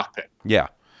bubble cockpit. Yeah.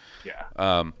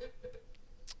 Yeah.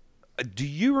 Do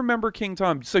you remember King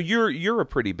Tom? So you're a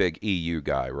pretty big EU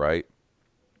guy, right?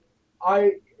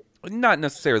 Not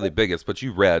necessarily the biggest, but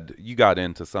you got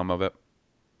into some of it.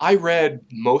 I read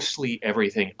mostly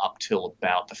everything up till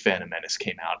about The Phantom Menace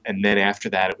came out, and then after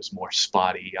that it was more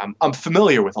spotty. I'm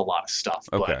familiar with a lot of stuff.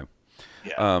 Okay.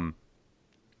 But, yeah.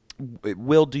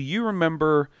 Will, do you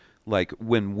remember like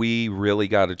when we really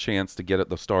got a chance to get at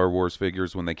the Star Wars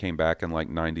figures when they came back in like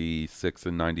 96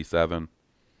 and 97?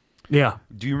 Yeah.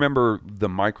 Do you remember the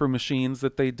Micro Machines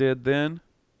that they did then?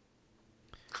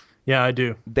 Yeah, I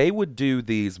do. They would do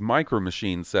these Micro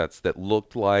Machine sets that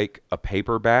looked like a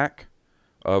paperback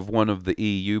of one of the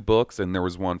EU books, and there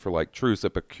was one for like Truce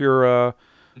at Bakura.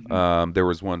 Mm-hmm. There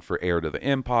was one for Heir to the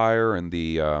Empire, and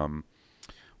the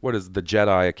the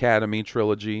Jedi Academy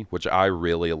trilogy, which I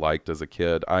really liked as a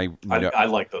kid. I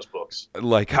like those books.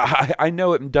 Like I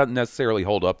know it doesn't necessarily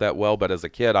hold up that well, but as a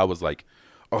kid, I was like,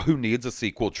 oh, who needs a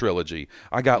sequel trilogy?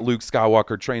 I got Luke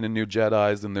Skywalker training new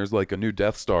Jedis, and there's like a new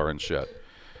Death Star and shit.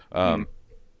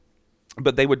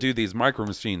 But they would do these Micro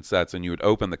Machine sets, and you would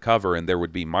open the cover, and there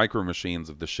would be Micro Machines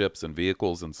of the ships and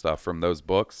vehicles and stuff from those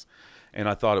books. And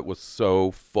I thought it was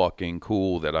so fucking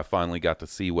cool that I finally got to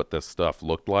see what this stuff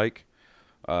looked like.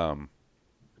 Man,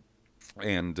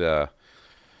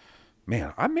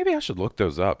 maybe I should look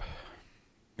those up.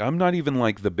 I'm not even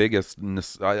like the biggest.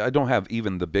 I don't have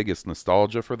even the biggest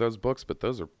nostalgia for those books, but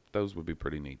those would be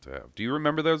pretty neat to have. Do you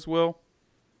remember those, Will?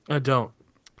 I don't.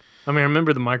 I mean, I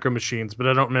remember the Micro Machines, but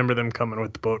I don't remember them coming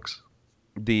with the books.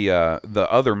 The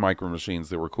other Micro Machines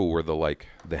that were cool were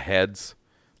the heads.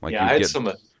 Like I had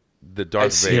some. The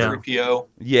Darth Vader. C-3PO.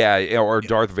 Yeah, or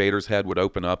Darth Vader's head would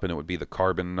open up, and it would be the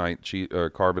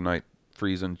carbonite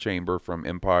freezing chamber from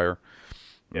Empire.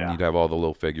 Yeah, and you'd have all the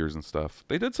little figures and stuff.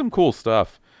 They did some cool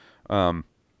stuff.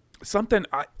 Something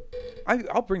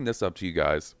I'll bring this up to you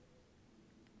guys.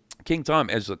 King Tom,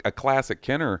 as a classic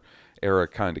Kenner era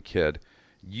kind of kid,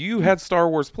 you had Star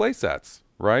Wars playsets,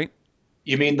 right?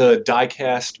 You mean the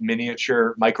die-cast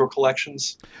miniature micro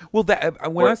collections? Well,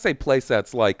 I say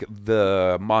playsets, like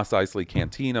the Mos Eisley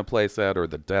Cantina playset or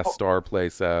the Death Star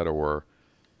playset, or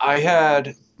I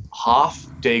had Hoth,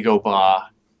 Dagobah.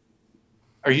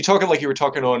 Are you talking like you were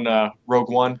talking on Rogue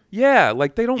One? Yeah,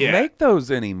 like they don't make those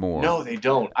anymore. No, they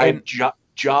don't. I had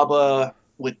Jabba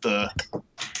with the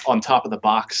on top of the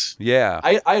box. Yeah,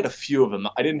 I had a few of them.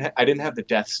 I didn't have the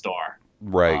Death Star.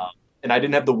 Right. And I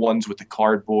didn't have the ones with the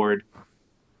cardboard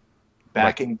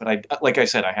backing, but like I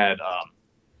said,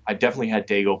 I definitely had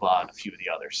Dagobah and a few of the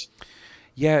others.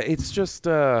 Yeah, it's just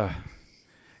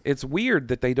it's weird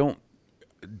that they don't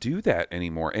do that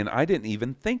anymore, and I didn't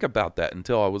even think about that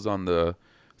until I was on the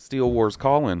Steel Wars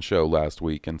call-in show last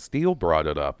week, and Steel brought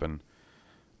it up, and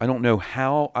I don't know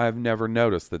how I've never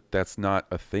noticed that that's not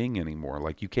a thing anymore.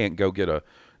 Like, you can't go get a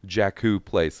Jakku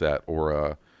playset or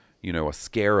a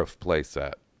Scarif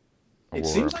playset. It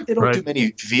seems like they don't do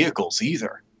many vehicles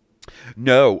either.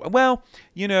 No. Well,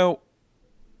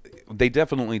 they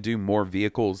definitely do more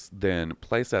vehicles than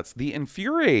playsets. The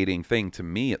infuriating thing, to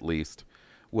me at least,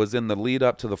 was in the lead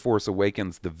up to The Force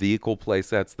Awakens, the vehicle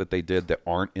playsets that they did that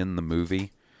aren't in the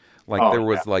movie. Like, there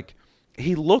was like,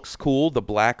 he looks cool, the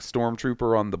black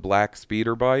stormtrooper on the black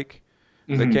speeder bike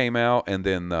that came out, and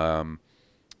then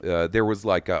there was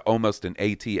like almost an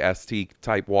AT-ST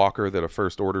type walker that a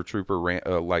First Order trooper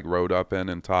rode up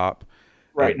in top.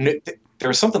 Right. And there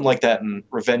was something like that in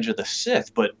Revenge of the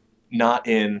Sith, but not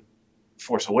in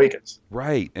Force Awakens.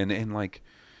 Right. And like,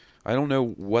 I don't know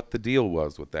what the deal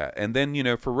was with that. And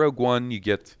then, for Rogue One, you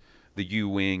get the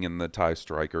U-Wing and the TIE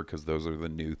Striker, because those are the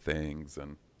new things.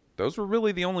 And those were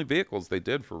really the only vehicles they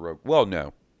did for Rogue. Well,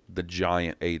 no, the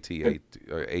giant ACT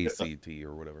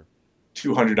or whatever.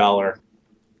 $200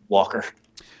 walker.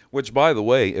 Which, by the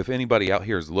way, if anybody out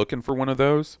here is looking for one of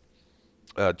those,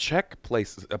 check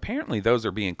places. Apparently, those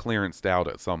are being clearanced out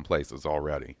at some places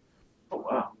already. Oh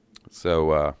wow.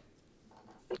 So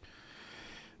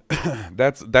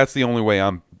that's the only way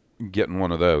I'm getting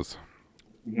one of those.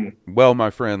 Mm-hmm. Well, my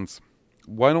friends,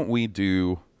 why don't we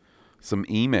do some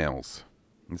emails?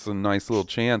 It's a nice little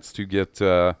chance to get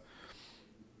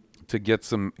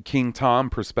some King Tom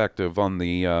perspective on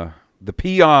the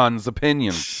peons'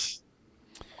 opinions.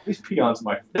 These peons,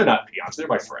 they're not peons. They're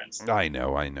my friends. I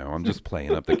know. I'm just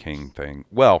playing up the king thing.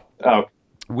 Well, Oh,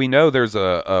 we know there's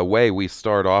a way we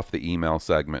start off the email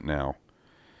segment now.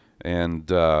 And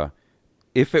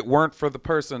if it weren't for the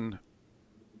person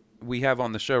we have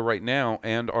on the show right now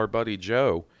and our buddy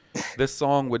Joe, this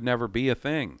song would never be a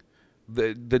thing.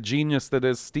 The genius that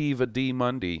is Steve D.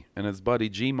 Mundy and his buddy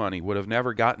G Money would have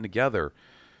never gotten together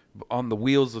on the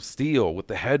wheels of steel with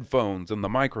the headphones and the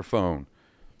microphone.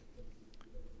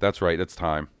 That's right, it's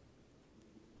time.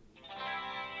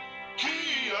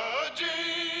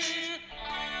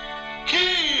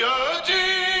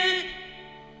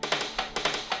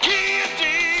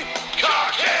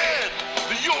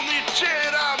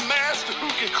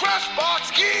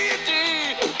 Box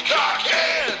Kitty,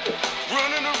 cockhead,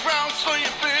 running around slaying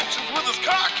bitches with his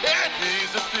cockhead.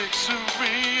 He's a big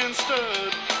Syrian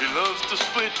stud. He loves to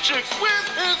split chicks with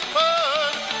his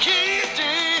bud.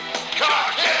 Kitty,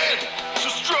 cockhead, so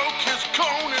stroke his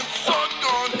cone and suck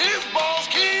on his balls.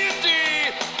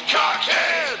 Kitty,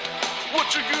 cockhead,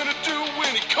 what you gonna do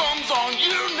when he comes on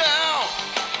you now?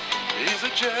 He's a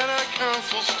Jedi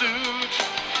Council stooge,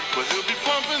 but he'll be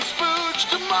pumping spooge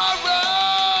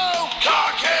tomorrow.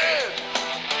 Cockhead!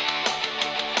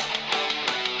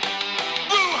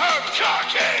 Blue Herbert!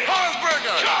 Cockhead!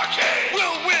 Harsberger! Cockhead!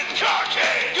 Will Witten!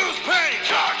 Cockhead! Goose Payne!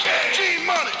 Cockhead!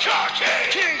 G-Money! Cockhead!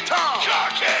 King Tom!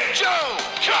 Cockhead! Joe!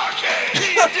 Cockhead!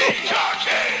 T.D.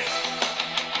 Cockhead!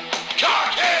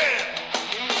 Cockhead!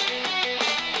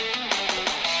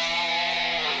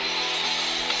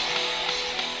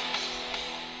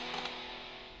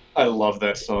 I love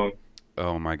that song.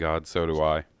 Oh my God, so do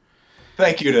I.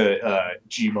 Thank you to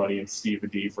G Money and Steve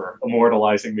D for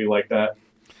immortalizing me like that.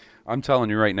 I'm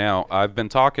telling you right now, I've been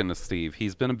talking to Steve.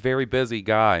 He's been a very busy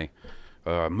guy,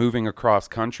 moving across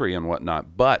country and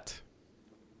whatnot. But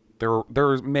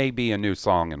there may be a new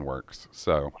song in works.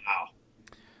 So,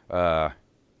 wow,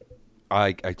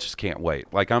 I just can't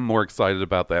wait. Like, I'm more excited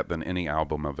about that than any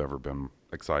album I've ever been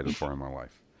excited for in my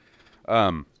life.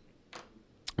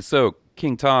 So,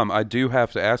 King Tom, I do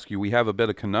have to ask you, we have a bit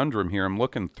of conundrum here. I'm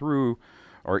looking through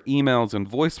our emails and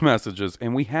voice messages,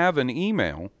 and we have an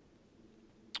email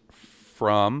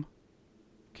from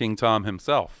King Tom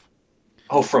himself.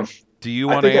 Oh, do you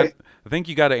want to? I think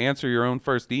you got to answer your own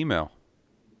first email.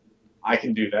 I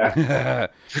can do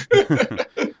that.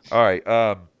 All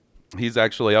right. He's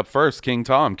actually up first. King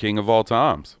Tom, king of all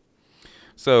toms.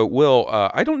 So, Will,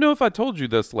 I don't know if I told you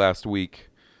this last week.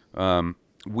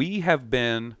 We have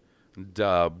been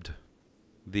dubbed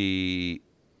the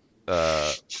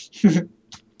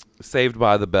Saved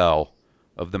by the Bell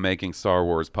of the Making Star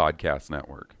Wars podcast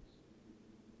network.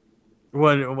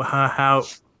 What? How?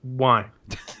 Why?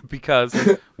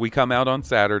 Because we come out on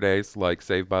Saturdays like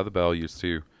Saved by the Bell used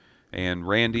to. And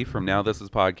Randy from Now This Is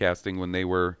Podcasting, when they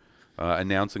were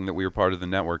announcing that we were part of the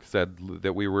network, said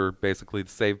that we were basically the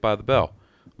Saved by the Bell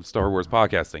of Star Wars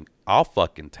podcasting. I'll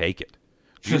fucking take it.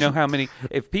 Do you know how many...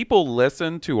 If people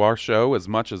listen to our show as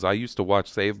much as I used to watch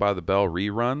Saved by the Bell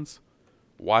reruns,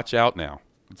 watch out now.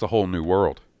 It's a whole new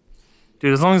world.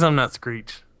 Dude, as long as I'm not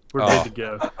Screech, we're good to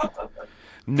go.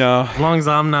 No. As long as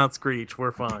I'm not Screech,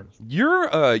 we're fine. You're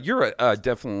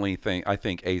definitely I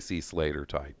think AC Slater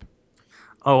type.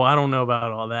 Oh, I don't know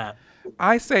about all that.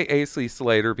 I say AC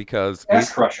Slater because...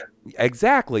 Ass crusher.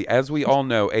 Exactly. As we all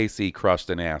know, AC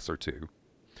crushed an ass or two.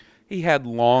 He had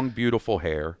long, beautiful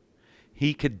hair.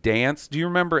 He could dance. Do you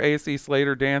remember AC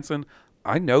Slater dancing?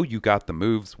 I know you got the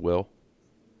moves, Will.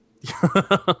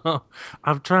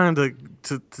 I'm trying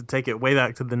to take it way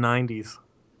back to the 90s.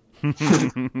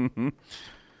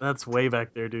 That's way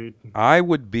back there, dude. I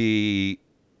would be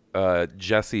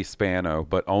Jessie Spano,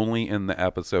 but only in the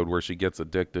episode where she gets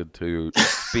addicted to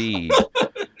speed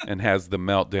and has the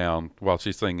meltdown while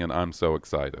she's singing I'm So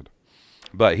Excited.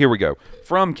 But here we go.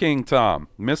 From King Tom,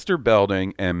 Mr.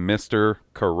 Belding and Mr.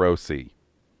 Carosi.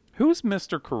 Who's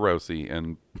Mr. Carosi?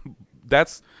 And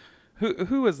that's...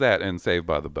 Who is that in Saved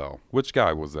by the Bell? Which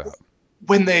guy was that?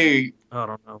 When they I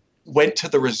don't know. went to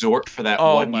the resort for that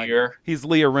year. He's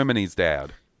Leah Remini's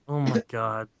dad. Oh my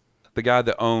God. The guy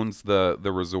that owns the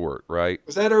resort, right?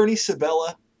 Was that Ernie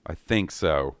Sabella? I think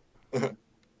so.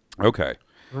 Okay.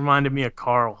 Reminded me of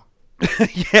Carl.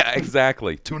 Yeah,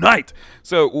 exactly. Tonight.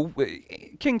 So,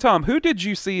 King Tom, who did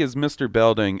you see as Mr.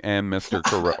 Belding and Mr.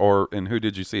 and who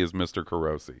did you see as Mr.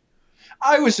 Carosi?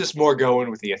 I was just more going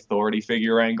with the authority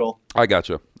figure angle. I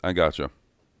gotcha.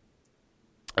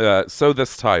 So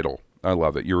this title, I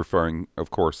love it. You're referring, of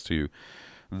course, to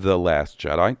The Last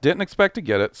Jedi. Didn't expect to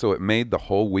get it, so it made the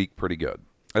whole week pretty good.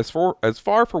 As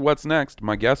far for what's next,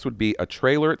 my guess would be a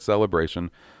trailer at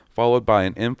Celebration, followed by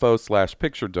an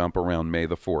info/picture dump around May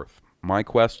the 4th. My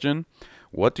question,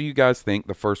 what do you guys think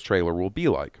the first trailer will be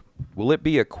like? Will it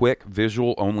be a quick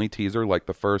visual-only teaser like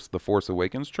the first The Force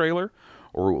Awakens trailer,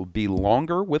 or will it be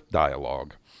longer with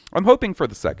dialogue? I'm hoping for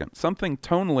the second, something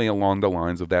tonally along the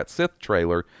lines of that Sith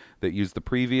trailer that used the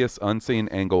previous unseen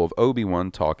angle of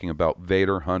Obi-Wan talking about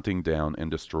Vader hunting down and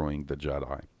destroying the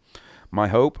Jedi. My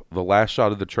hope, the last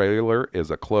shot of the trailer is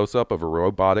a close-up of a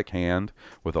robotic hand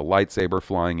with a lightsaber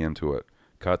flying into it.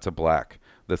 Cut to black,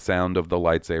 the sound of the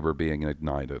lightsaber being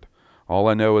ignited. All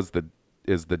I know is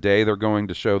the day they're going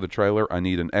to show the trailer, I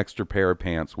need an extra pair of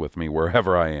pants with me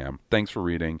wherever I am. Thanks for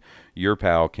reading. Your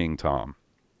pal, King Tom.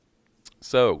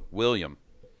 So, William,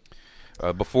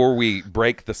 before we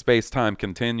break the space-time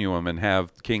continuum and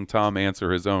have King Tom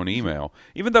answer his own email,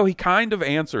 even though he kind of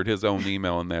answered his own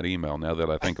email in that email, now that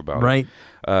I think about right.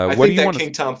 it. I what think do you that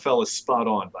King Tom fella is spot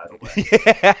on, by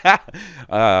the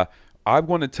way. I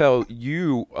want to tell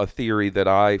you a theory that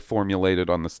I formulated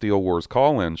on the Steel Wars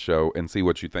call-in show and see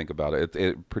what you think about it.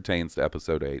 It pertains to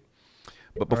Episode 8.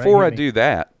 But before I do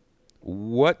that,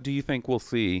 what do you think we'll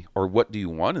see, or what do you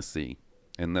want to see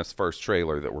in this first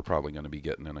trailer that we're probably going to be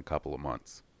getting in a couple of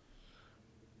months?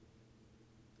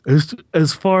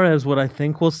 As far as what I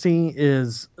think we'll see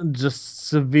is just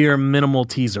severe minimal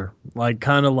teaser, like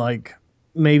kind of like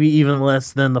maybe even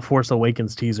less than the Force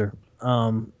Awakens teaser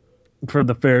for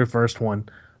the very first one.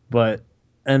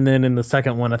 And then in the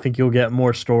second one, I think you'll get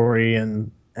more story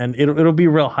and it'll be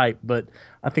real hype. But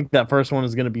I think that first one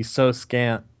is going to be so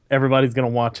scant. Everybody's going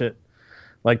to watch it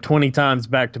like 20 times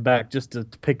back to back just to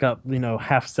pick up,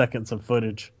 half seconds of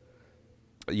footage.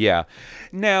 Yeah.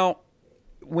 Now,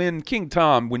 when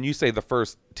you say the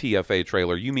first TFA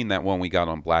trailer, you mean that one we got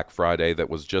on Black Friday that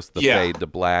was just the fade to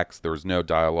blacks? There was no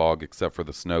dialogue except for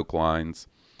the Snoke lines.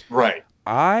 Right.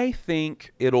 I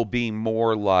think it'll be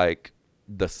more like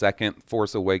the second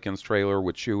Force Awakens trailer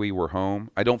with Chewie, We're Home.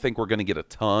 I don't think we're going to get a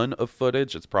ton of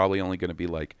footage. It's probably only going to be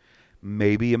like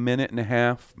maybe a minute and a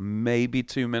half, maybe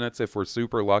 2 minutes if we're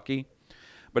super lucky.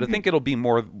 But I think it'll be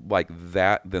more like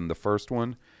that than the first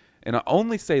one. And I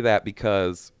only say that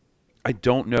because I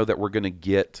don't know that we're going to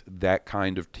get that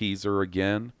kind of teaser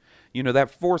again. That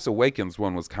Force Awakens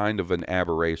one was kind of an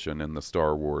aberration in the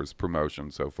Star Wars promotion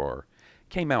so far.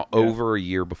 Came out over a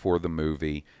year before the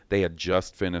movie. They had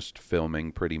just finished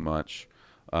filming pretty much.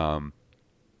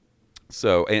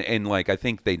 So I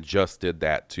think they just did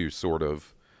that to sort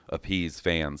of appease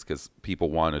fans because people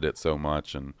wanted it so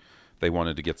much and they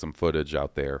wanted to get some footage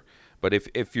out there. But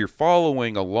if you're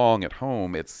following along at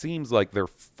home, it seems like they're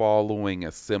following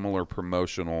a similar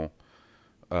promotional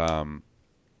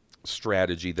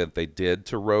strategy that they did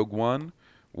to Rogue One,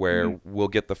 where we'll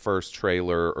get the first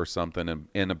trailer or something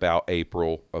in about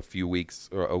April, a few weeks,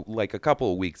 or like a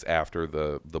couple of weeks after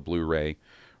the Blu-ray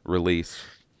release.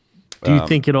 Do you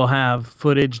think it'll have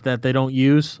footage that they don't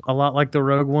use a lot like the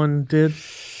Rogue One did?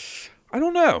 I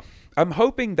don't know. I'm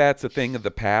hoping that's a thing of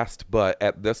the past, but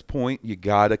at this point, you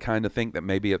gotta kind of think that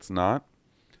maybe it's not.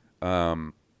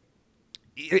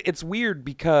 It's weird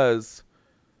because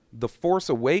the Force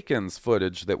Awakens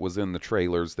footage that was in the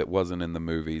trailers that wasn't in the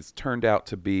movies turned out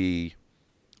to be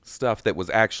stuff that was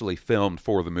actually filmed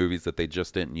for the movies that they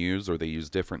just didn't use, or they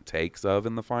used different takes of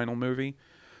in the final movie.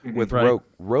 With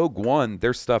Rogue One,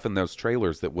 there's stuff in those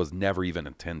trailers that was never even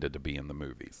intended to be in the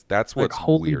movies. That's what's like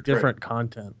wholly weird. Different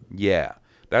content. Yeah.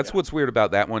 That's what's weird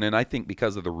about that one, and I think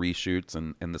because of the reshoots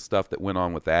and the stuff that went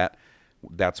on with that,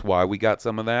 that's why we got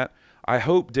some of that. I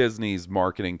hope Disney's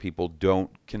marketing people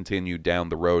don't continue down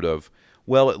the road of,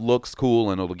 well, it looks cool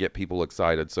and it'll get people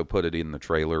excited, so put it in the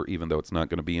trailer, even though it's not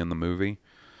going to be in the movie.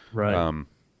 Right.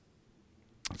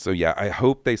 So, yeah, I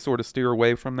hope they sort of steer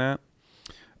away from that.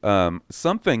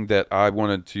 Something that I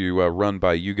wanted to run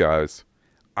by you guys,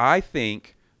 I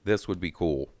think this would be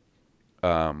cool.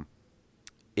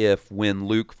 If when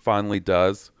Luke finally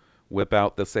does whip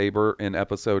out the saber in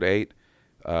Episode 8,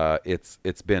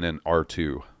 it's been an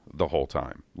R2 the whole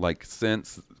time. Like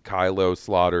since Kylo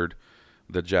slaughtered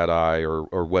the Jedi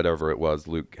or whatever it was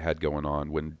Luke had going on.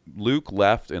 When Luke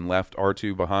left and left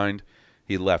R2 behind,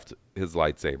 he left his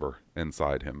lightsaber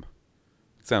inside him.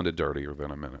 Sounded dirtier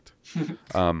than a minute.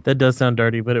 That does sound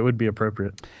dirty, but it would be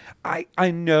appropriate.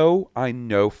 I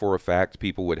know for a fact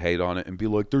people would hate on it and be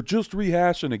like, they're just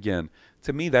rehashing again.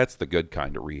 To me, that's the good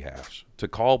kind of rehash. To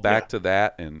call back to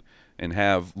that and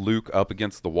have Luke up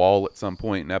against the wall at some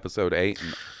point in episode 8,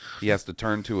 and he has to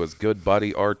turn to his good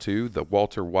buddy R2, the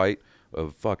Walter White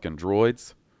of fucking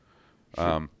droids,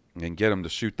 and get him to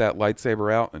shoot that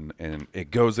lightsaber out, and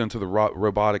it goes into the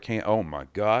robotic hand. Oh my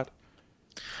God.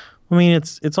 I mean,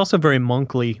 it's also very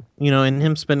monkly, and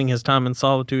him spending his time in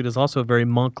solitude is also very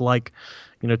monk-like,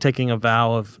 taking a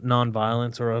vow of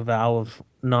nonviolence or a vow of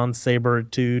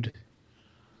non-saberitude.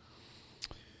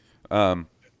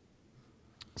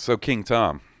 So King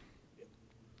Tom.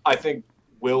 I think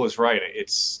Will is right.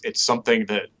 It's something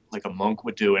that like a monk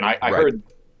would do, and I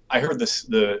heard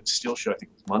the Steel show. I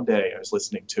think it was Monday. I was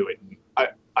listening to it, and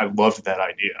I loved that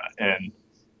idea. And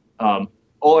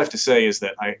all I have to say is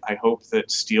that I hope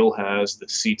that Steele has the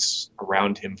seats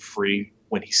around him free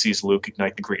when he sees Luke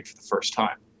ignite the green for the first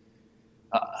time.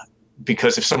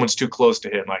 Because if someone's too close to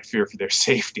him, I fear for their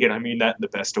safety, and I mean that in the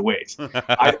best of ways.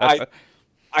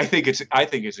 I think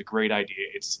it's a great idea.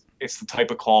 It's the type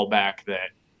of callback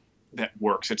that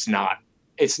works. It's not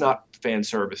fan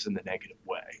service in the negative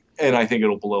way, and I think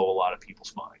it'll blow a lot of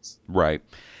people's minds. Right.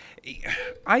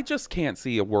 I just can't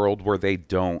see a world where they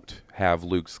don't have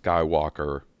Luke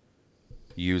Skywalker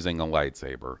using a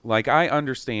lightsaber. Like, I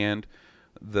understand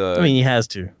he has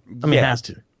to. He has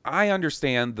to. I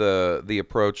understand the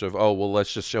approach of, oh, well,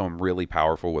 let's just show him really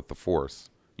powerful with the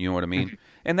Force. You know what I mean?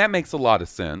 And that makes a lot of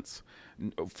sense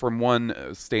from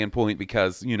one standpoint,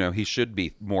 because, he should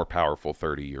be more powerful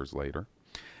 30 years later.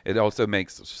 It also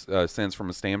makes sense from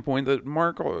a standpoint that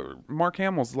Mark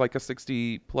Hamill's like a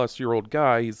 60-plus-year-old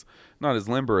guy. He's not as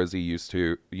limber as he used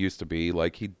to be.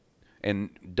 Like, and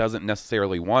doesn't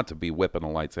necessarily want to be whipping a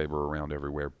lightsaber around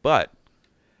everywhere. But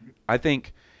I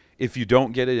think if you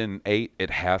don't get it in 8,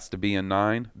 it has to be in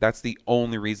 9. That's the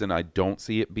only reason I don't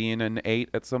see it being in 8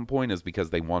 at some point, is because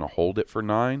they want to hold it for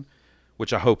 9,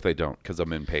 which I hope they don't, because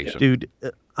I'm impatient. Dude,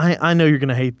 I know you're going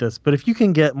to hate this, but if you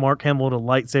can get Mark Hamill to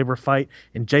lightsaber fight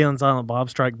and Jay and Silent Bob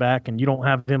Strike Back, and you don't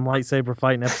have him lightsaber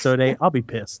fight in episode 8, I'll be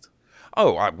pissed.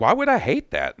 Oh, why would I hate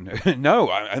that?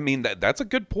 No, I mean, that's a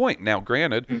good point. Now,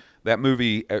 granted, that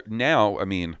movie now, I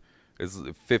mean, is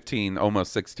 15,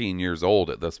 almost 16 years old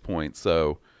at this point,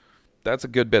 so that's a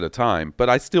good bit of time. But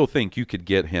I still think you could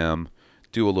get him,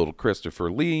 do a little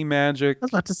Christopher Lee magic. I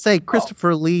was about to say,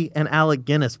 Christopher Lee and Alec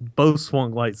Guinness both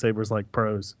swung lightsabers like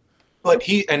pros. But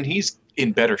he's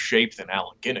in better shape than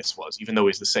Alec Guinness was, even though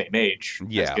he's the same age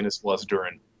as Guinness was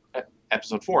during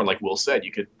episode 4. And like Will said,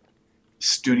 you could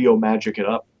studio magic it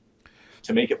up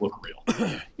to make it look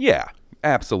real. Yeah,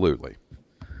 absolutely.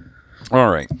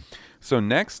 All right. So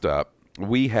next up,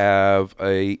 we have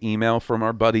a email from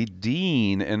our buddy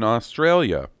Dean in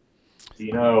Australia.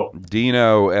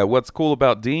 Dino. What's cool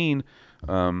about Dean,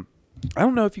 I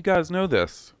don't know if you guys know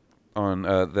this on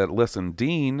that listen.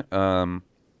 Dean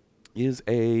is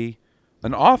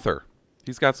an author.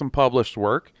 He's got some published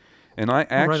work, and I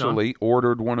actually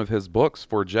ordered one of his books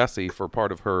for Jessie for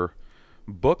part of her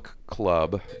book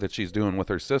club that she's doing with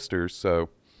her sisters. So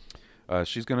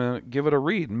she's gonna give it a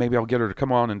read. Maybe I'll get her to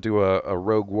come on and do a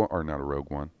Rogue One, or not a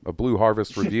Rogue One, a Blue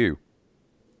Harvest review.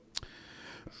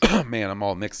 Man, I'm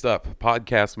all mixed up.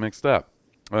 Podcast mixed up.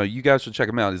 You guys should check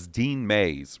him out. It's Dean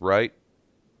Mays, right?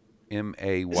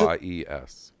 Mayes. I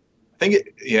think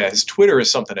his Twitter is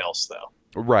something else,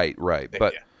 though. Right.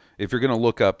 But if you're going to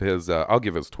look up his, I'll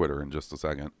give his Twitter in just a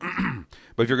second.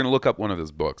 But if you're going to look up one of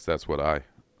his books, that's what I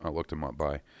looked him up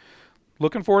by.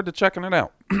 Looking forward to checking it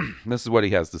out. This is what he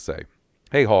has to say.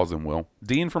 Hey, Halls and Will.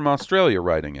 Dean from Australia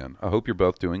writing in. I hope you're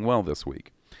both doing well this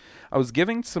week. I was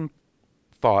giving some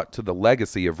thought to the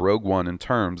legacy of Rogue One in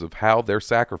terms of how their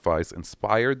sacrifice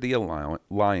inspired the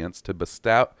Alliance to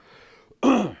bestow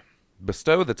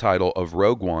the title of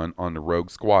Rogue One on the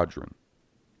Rogue Squadron.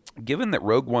 Given that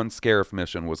Rogue One's Scarif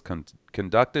mission was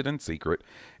conducted in secret,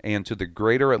 and to the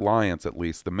greater Alliance at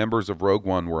least, the members of Rogue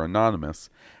One were anonymous,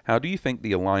 how do you think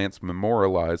the Alliance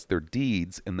memorialized their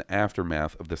deeds in the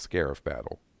aftermath of the Scarif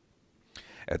battle?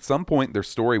 At some point their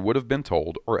story would have been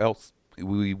told, or else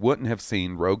we wouldn't have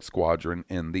seen Rogue Squadron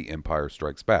in The Empire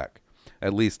Strikes Back,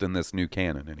 at least in this new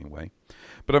canon anyway.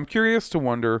 But I'm curious to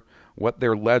wonder what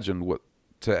their legend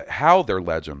how their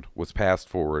legend was passed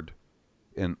forward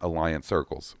in Alliance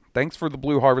circles. Thanks for the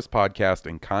Blue Harvest podcast,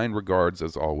 and kind regards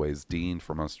as always, Dean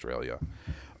from Australia.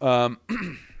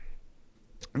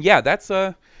 Yeah, that's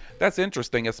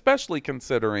interesting, especially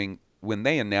considering when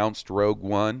they announced Rogue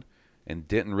One and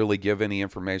didn't really give any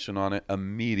information on it,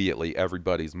 immediately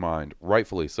everybody's mind,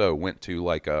 rightfully so, went to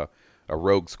like a a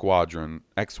Rogue Squadron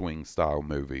X-Wing style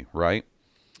movie, right?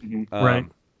 Right.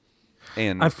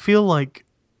 And I feel like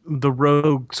the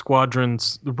Rogue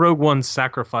One's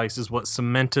sacrifice is what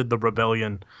cemented the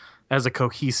rebellion as a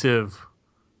cohesive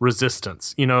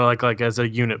resistance, like as a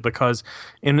unit, because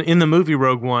in the movie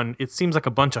Rogue One, it seems like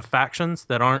a bunch of factions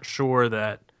that aren't sure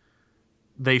that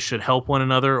they should help one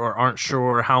another, or aren't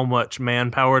sure how much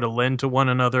manpower to lend to one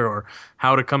another, or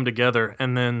how to come together.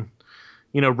 And then,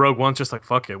 Rogue One's just like,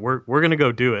 fuck it, we're gonna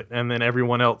go do it. And then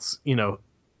everyone else,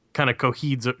 kind of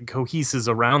coheses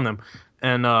around them.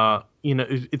 And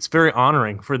it's very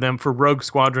honoring for them, for Rogue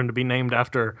Squadron to be named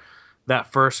after that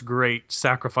first great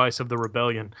sacrifice of the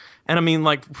rebellion. And I mean,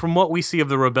 like, from what we see of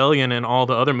the rebellion in all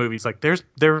the other movies, like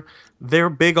they're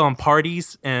big on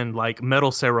parties and like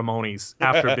medal ceremonies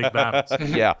after big battles.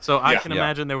 yeah, So I can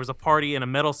imagine there was a party and a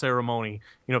medal ceremony,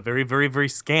 very, very, very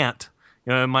scant.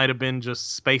 It might have been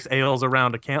just space ales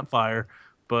around a campfire,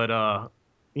 but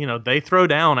they throw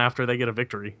down after they get a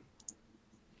victory.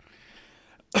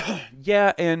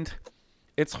 Yeah, and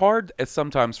it's hard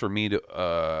sometimes for me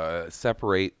to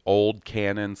separate old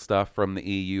canon stuff from the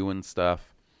EU and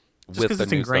stuff. Just because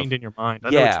it's ingrained in your mind.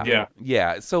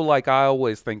 Yeah. So, like, I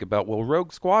always think about, well,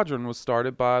 Rogue Squadron was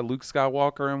started by Luke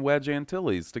Skywalker and Wedge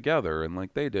Antilles together, and,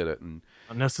 like, they did it. And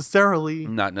not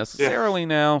necessarily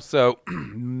now. So,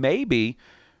 maybe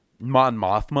Mon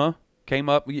Mothma came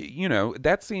up.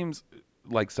 That seems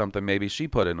like something maybe she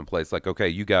put into place. Like, okay,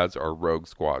 you guys are Rogue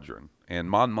Squadron. And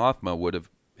Mon Mothma would have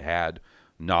had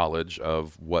knowledge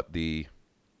of what the,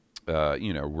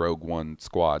 Rogue One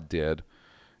squad did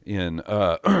in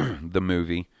the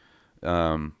movie.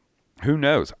 Who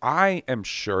knows? I am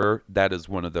sure that is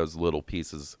one of those little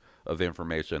pieces of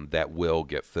information that will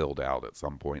get filled out at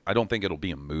some point. I don't think it'll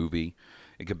be a movie.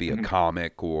 It could be a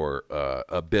comic or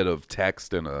a bit of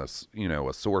text in a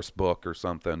source book or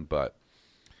something. But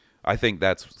I think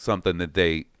that's something that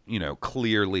they,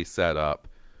 clearly set up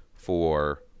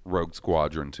for Rogue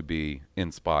Squadron to be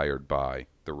inspired by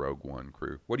the Rogue One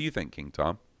crew. What do you think, King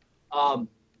Tom?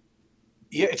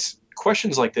 It's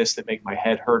questions like this that make my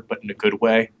head hurt, but in a good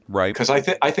way. Right. Because I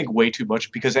think way too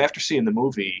much. Because after seeing the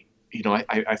movie,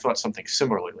 I thought something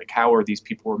similarly. Like, how are these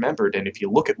people remembered? And if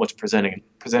you look at what's presented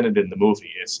in the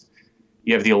movie, is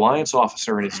you have the Alliance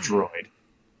officer and his droid,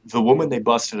 the woman they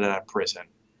busted out of prison,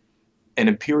 an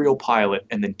Imperial pilot,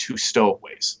 and then 2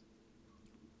 stowaways.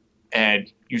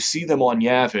 And you see them on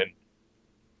Yavin,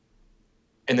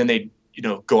 and then they,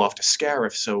 go off to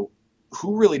Scarif. So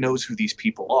who really knows who these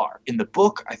people are? In the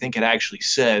book, I think it actually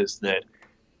says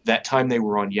that time they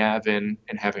were on Yavin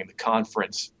and having the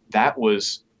conference, that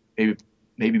was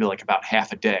maybe like about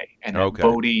half a day. And then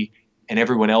Bodhi and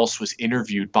everyone else was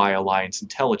interviewed by Alliance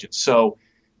intelligence. So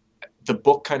the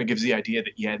book kind of gives the idea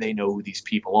that, they know who these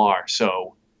people are.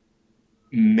 So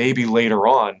maybe later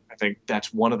on, I think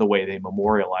that's one of the way they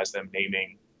memorialize them,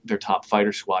 naming their top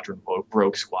fighter squadron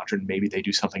Rogue Squadron. Maybe they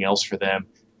do something else for them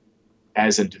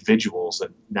as individuals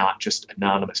and not just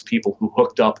anonymous people who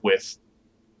hooked up with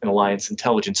an Alliance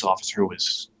intelligence officer who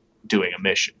was doing a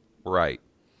mission. Right.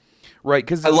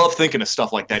 Because I love thinking of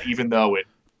stuff like that, even though it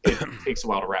takes a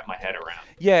while to wrap my head around.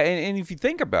 Yeah, and if you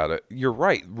think about it, you're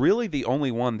right. Really, the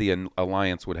only one the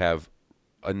Alliance would have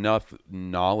enough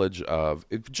knowledge of,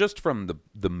 just from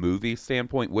the movie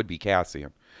standpoint, would be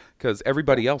Cassian, because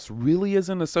everybody else really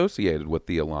isn't associated with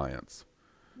the Alliance.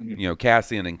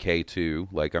 Cassian and K2,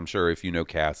 like, I'm sure if you know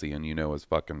Cassian, you know his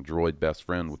fucking droid best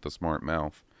friend with the smart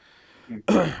mouth.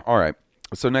 All right,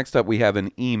 so next up we have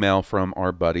an email from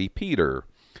our buddy Peter.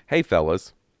 Hey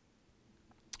fellas,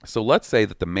 so let's say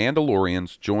that the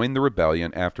Mandalorians join the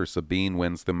rebellion after Sabine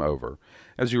wins them over,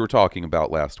 as you were talking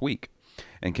about last week,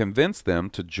 and convince them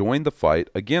to join the fight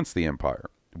against the Empire.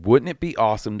 Wouldn't it be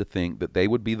awesome to think that they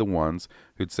would be the ones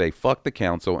who'd say fuck the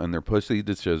council and their pussy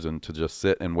decision to just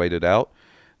sit and wait it out?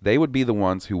 They would be the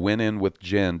ones who went in with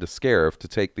Jyn to Scarif to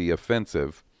take the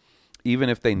offensive, even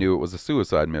if they knew it was a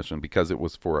suicide mission because it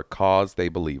was for a cause they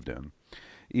believed in.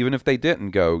 Even if they didn't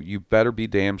go, you better be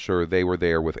damn sure they were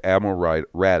there with Admiral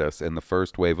Raddus and the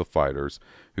first wave of fighters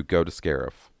who go to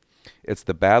Scarif. It's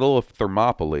the Battle of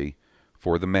Thermopylae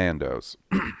for the Mandos.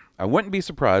 I wouldn't be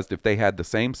surprised if they had the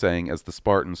same saying as the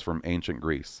Spartans from ancient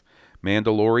Greece.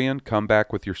 Mandalorian, come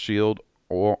back with your shield,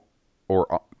 or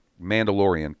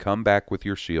Mandalorian, come back with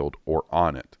your shield, or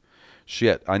on it.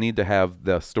 Shit, I need to have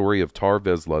the story of Tar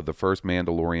Vizsla, the first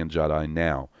Mandalorian Jedi,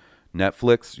 now.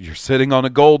 Netflix, you're sitting on a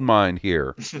gold mine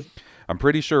here. I'm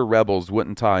pretty sure Rebels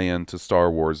wouldn't tie into Star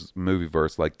Wars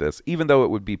movieverse like this, even though it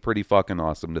would be pretty fucking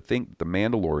awesome to think the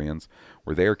Mandalorians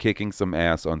were there kicking some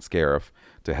ass on Scarif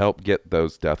to help get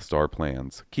those Death Star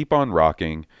plans. Keep on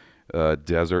rocking.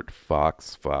 Desert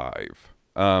Fox 5.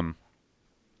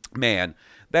 Man,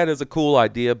 that is a cool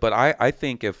idea, but I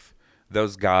think if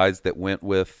those guys that went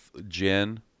with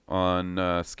Jin on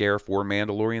Scarif were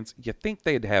Mandalorians, you think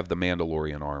they'd have the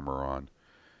Mandalorian armor on.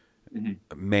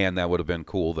 Mm-hmm. Man, that would have been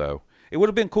cool, though. It would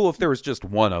have been cool if there was just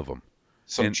one of them.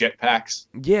 Some jetpacks.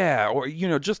 Yeah, or,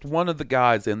 just one of the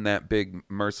guys in that big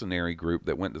mercenary group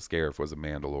that went to Scarif was a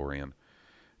Mandalorian.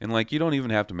 And, you don't even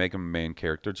have to make him a main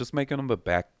character. Just making him a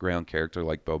background character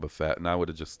like Boba Fett. And I would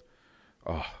have just...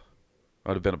 I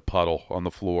would have been a puddle on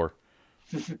the floor.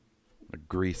 A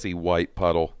greasy white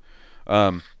puddle.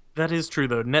 That is true,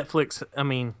 though. Netflix,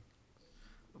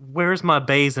 where's my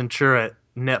Baze and Chirrut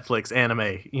Netflix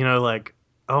anime?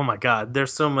 Oh my God,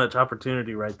 there's so much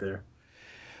opportunity right there.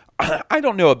 I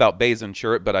don't know about Baze and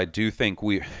Chirrut, but I do think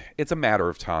it's a matter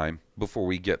of time before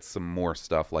we get some more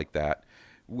stuff like that.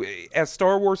 As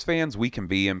Star Wars fans, we can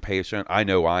be impatient. I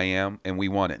know I am, and we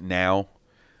want it now.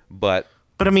 But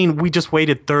we just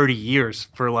waited 30 years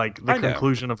for the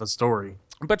conclusion of a story.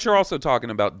 But you're also talking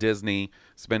about Disney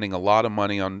spending a lot of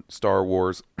money on Star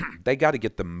Wars. They got to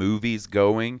get the movies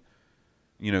going,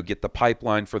 get the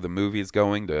pipeline for the movies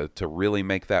going to really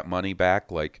make that money back.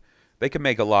 They can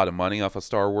make a lot of money off a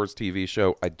Star Wars TV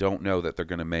show. I don't know that they're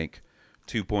going to make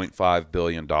 $2.5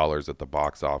 billion at the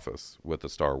box office with a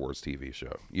Star Wars TV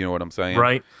show. You know what I'm saying?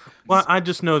 Right. Well, I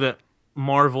just know that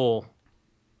Marvel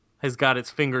has got its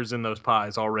fingers in those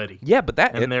pies already. Yeah, but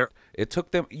it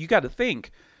took them... You got to think,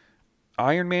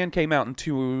 Iron Man came out in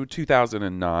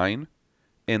 2009,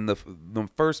 and the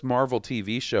first Marvel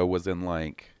TV show was in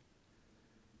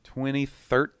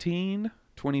 2013,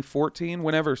 2014,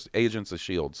 whenever Agents of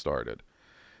S.H.I.E.L.D. started.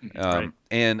 Right.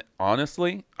 And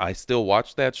honestly, I still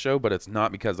watch that show, but it's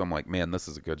not because I'm like, man, this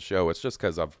is a good show. It's just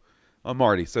because I'm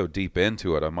already so deep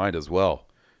into it. I might as well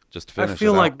just finish it. I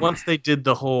feel like once they did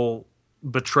the whole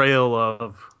betrayal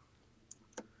of,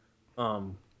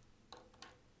 oh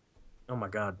my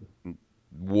God,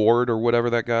 Ward or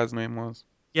whatever that guy's name was.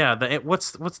 Yeah,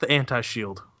 what's the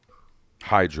anti-Shield?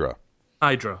 Hydra.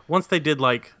 Once they did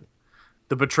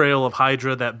the betrayal of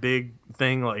Hydra, that big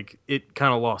thing, it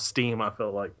kind of lost steam, I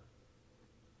felt like.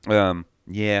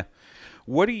 Yeah.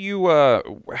 What do you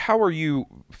how are you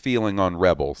feeling on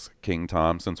Rebels, King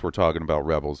Tom, since we're talking about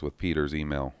Rebels with Peter's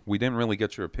email? We didn't really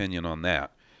get your opinion on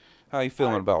that. How are you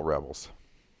feeling about Rebels?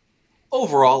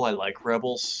 Overall, I like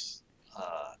Rebels.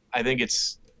 I think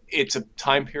it's a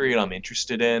time period I'm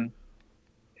interested in,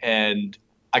 and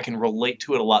I can relate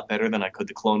to it a lot better than I could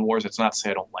the Clone Wars. It's not to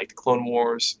say I don't like the Clone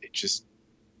Wars. It just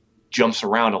jumps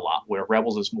around a lot, where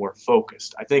Rebels is more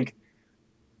focused. I think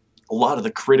a lot of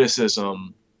the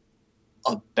criticism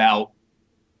about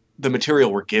the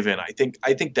material we're given, I think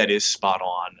that is spot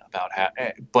on about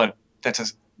but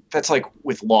that's like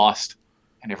with Lost,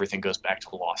 and everything goes back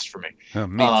to Lost for me.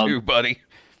 Me too, buddy.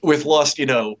 With Lost,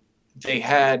 they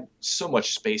had so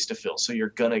much space to fill, so you're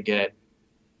gonna get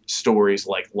stories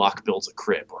like Locke builds a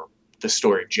crib, or the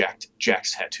story of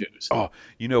Jack's tattoos. Oh,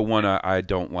 one I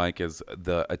don't like is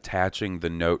the attaching the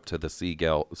note to the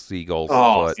seagull's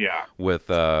foot. Yeah.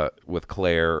 With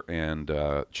Claire and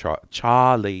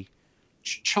Charlie.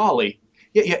 Charlie.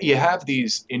 Yeah, you have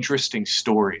these interesting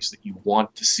stories that you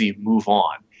want to see move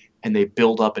on, and they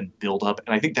build up and build up.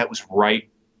 And I think that was right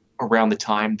around the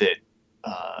time that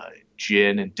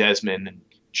Jin and Desmond and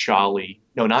Charlie.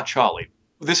 No, not Charlie.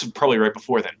 This was probably right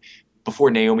before then. Before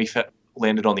Naomi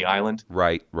landed on the island.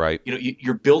 Right.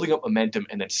 You're building up momentum,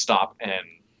 and then stop and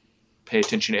pay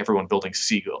attention to everyone building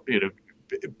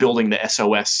building the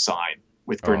SOS sign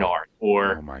with Bernard,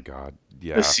 or oh my God,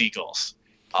 yeah, the seagulls.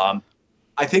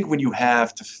 I think when you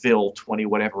have to fill 20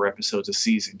 whatever episodes a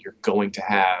season, you're going to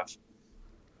have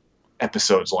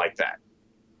episodes like that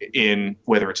in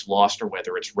whether it's Lost or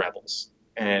whether it's Rebels.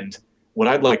 And what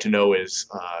I'd like to know is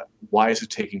why is it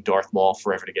taking Darth Maul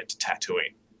forever to get to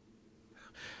Tatooine?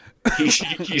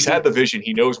 He's had the vision.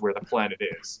 He knows where the planet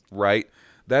is. Right.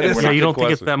 That is. Yeah, you don't think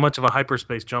it's that much of a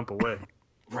hyperspace jump away.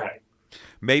 Right.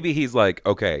 Maybe he's like,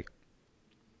 okay,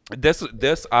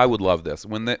 this I would love this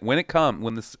when the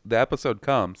episode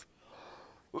comes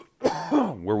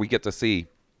where we get to see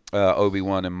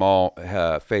Obi-Wan and Maul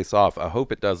face off. I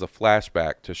hope it does a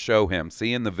flashback to show him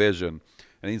seeing the vision,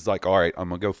 and he's like, all right, I'm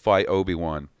gonna go fight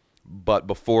Obi-Wan, but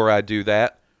before I do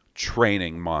that,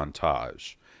 training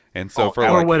montage. And so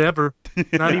or whatever,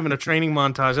 not even a training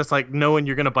montage. That's like knowing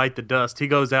you're gonna bite the dust. He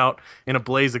goes out in a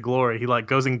blaze of glory. He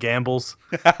goes and gambles,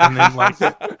 and then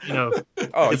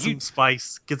gets some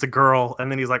spice, gets a girl,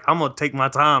 and then he's like, I'm gonna take my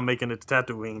time making it to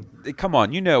Tatooine. Come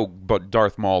on, but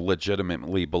Darth Maul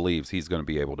legitimately believes he's gonna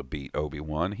be able to beat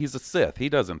Obi-Wan. He's a Sith. He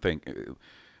doesn't think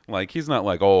Like, he's not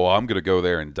like, oh, I'm gonna go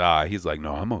there and die. He's like,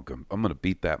 no, I'm gonna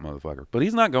beat that motherfucker. But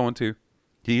he's not going to.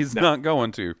 He's not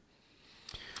going to.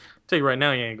 Tell you right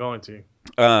now, you ain't going to.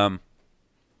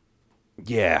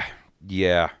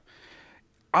 Yeah.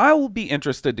 I will be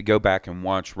interested to go back and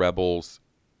watch Rebels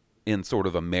in sort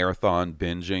of a marathon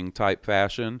binging type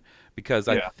fashion, because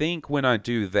I think when I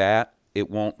do that, it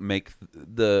won't make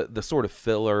the sort of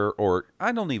filler, or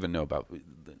I don't even know about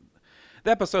the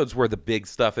episodes where the big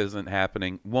stuff isn't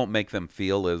happening, won't make them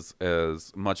feel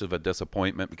as much of a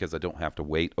disappointment, because I don't have to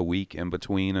wait a week in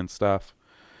between and stuff.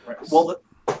 Right. Well,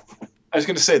 I was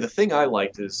going to say, the thing I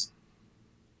liked is,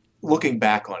 looking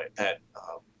back on it, that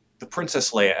the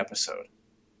Princess Leia episode,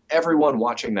 everyone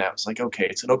watching that was like, okay,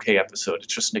 it's an okay episode.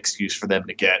 It's just an excuse for them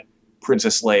to get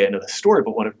Princess Leia into the story.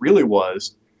 But what it really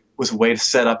was a way to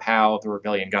set up how the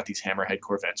Rebellion got these Hammerhead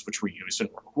Corvettes, which were used in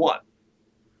Rogue One.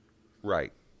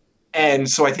 Right. And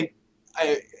so I think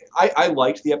I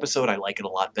liked the episode. I like it a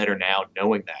lot better now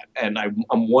knowing that. And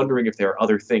I'm wondering if there are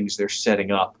other things they're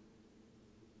setting up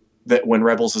that when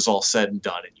Rebels is all said and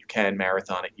done, and you can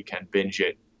marathon it, you can binge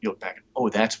it, you look back and, oh,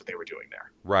 that's what they were doing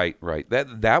there. Right.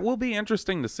 That will be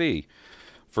interesting to see,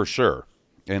 for sure.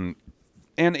 And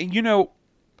you know,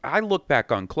 I look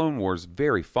back on Clone Wars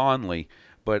very fondly,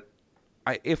 but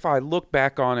if I look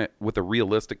back on it with a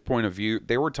realistic point of view,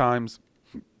 there were times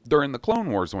during the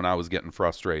Clone Wars when I was getting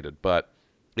frustrated, but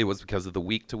it was because of the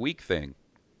week-to-week thing.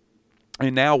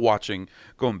 And now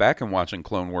going back and watching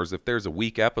Clone Wars, if there's a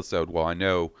weak episode, well, I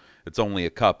know it's only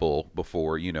a couple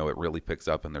before, you know, it really picks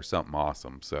up and there's something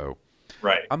awesome. So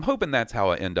right. I'm hoping that's how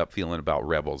I end up feeling about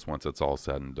Rebels once it's all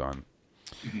said and done.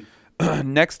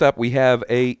 Mm-hmm. Next up, we have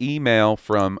a email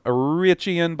from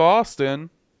Richie in Boston.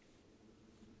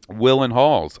 Will and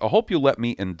Halls, I hope you'll let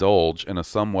me indulge in a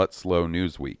somewhat slow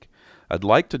news week. I'd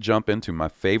like to jump into my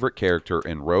favorite character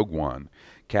in Rogue One,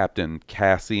 Captain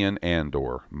Cassian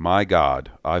Andor. My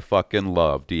God, I fucking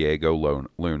love Diego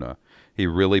Luna. He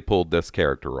really pulled this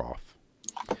character off.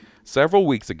 Several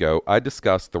weeks ago, I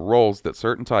discussed the roles that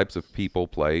certain types of people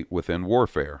play within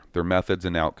warfare, their methods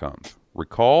and outcomes.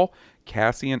 Recall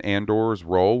Cassian Andor's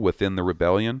role within the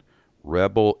rebellion?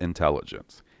 Rebel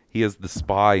intelligence. He is the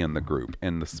spy in the group,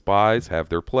 and the spies have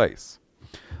their place.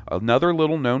 Another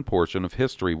little-known portion of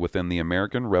history within the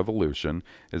American Revolution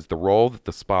is the role that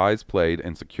the spies played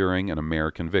in securing an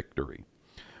American victory.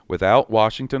 Without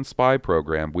Washington's spy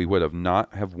program, we would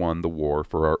not have won the war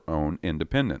for our own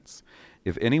independence.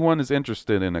 If anyone is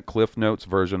interested in a Cliff Notes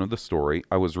version of the story,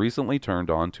 I was recently turned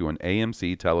on to an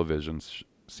AMC television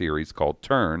series called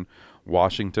Turn,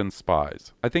 Washington's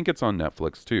Spies. I think it's on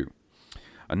Netflix, too.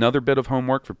 Another bit of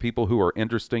homework for people who are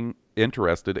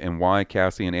interested in why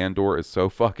Cassian Andor is so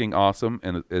fucking awesome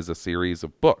and is a series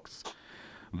of books.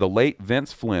 The late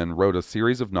Vince Flynn wrote a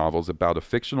series of novels about a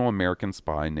fictional American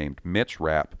spy named Mitch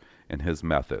Rapp and his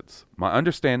methods. My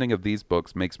understanding of these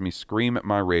books makes me scream at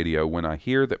my radio when I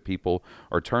hear that people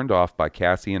are turned off by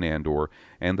Cassian Andor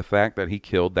and the fact that he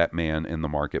killed that man in the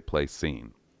marketplace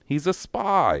scene. He's a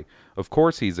spy. Of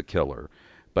course he's a killer.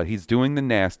 But he's doing the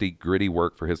nasty, gritty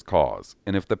work for his cause.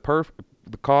 And if the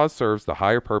cause serves the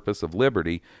higher purpose of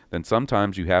liberty, then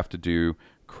sometimes you have to do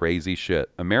crazy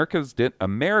shit. Americans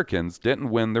didn't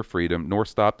win their freedom nor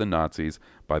stop the Nazis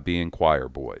by being choir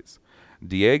boys.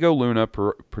 Diego Luna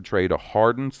portrayed a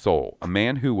hardened soul, a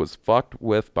man who was fucked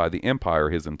with by the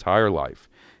Empire his entire life.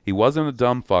 He wasn't a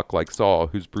dumb fuck like Saul,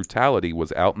 whose brutality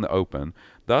was out in the open,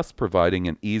 thus providing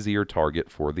an easier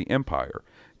target for the Empire.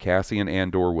 Cassian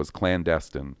Andor was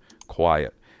clandestine,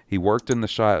 quiet. He worked in the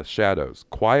shadows,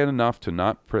 quiet enough to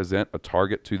not present a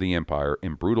target to the Empire,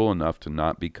 and brutal enough to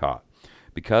not be caught.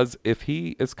 Because if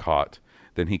he is caught,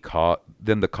 then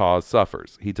the cause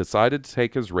suffers. He decided to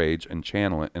take his rage and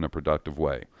channel it in a productive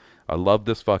way. I love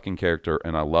this fucking character,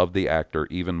 and I love the actor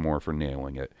even more for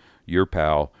nailing it. Your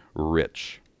pal,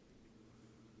 Rich.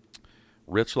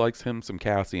 Rich likes him some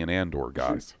Cassian Andor,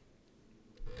 guys.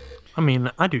 I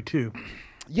mean, I do too.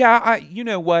 Yeah, you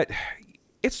know what?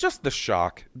 It's just the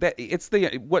shock that it's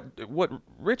what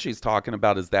Richie's talking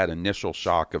about is that initial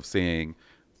shock of seeing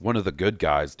one of the good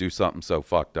guys do something so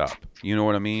fucked up. You know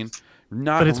what I mean?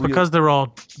 But it's because they're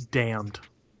all damned.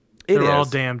 They're all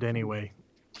damned anyway.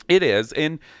 It is,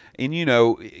 and you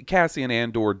know, Cassian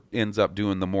Andor ends up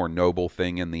doing the more noble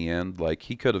thing in the end. Like,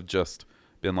 he could have just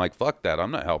been like, "Fuck that!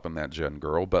 I'm not helping that Jen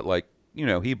girl." But like, you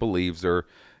know, he believes her.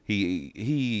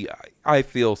 He I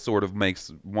feel sort of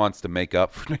wants to make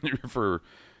up for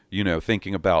you know,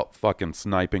 thinking about fucking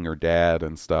sniping her dad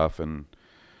and stuff, and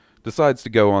decides to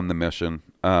go on the mission.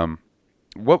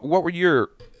 What were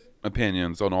your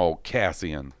opinions on old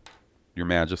Cassian, Your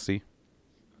Majesty?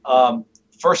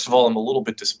 First of all, I'm a little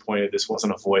bit disappointed this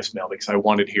wasn't a voicemail because I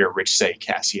wanted to hear Rich say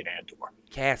Cassian Andor.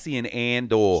 Cassian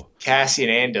Andor. Cassian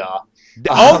Andor.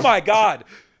 Oh my God,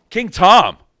 King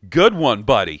Tom, good one,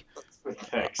 buddy.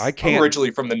 Thanks. I can't. I'm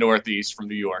originally from the Northeast, from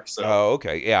New York. So Oh,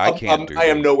 okay. Yeah, I can't do. I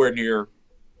am that. nowhere near.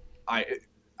 I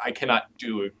cannot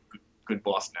do a good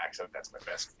Boston accent. That's my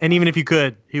best. And even if you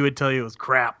could, he would tell you it was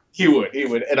crap. He would,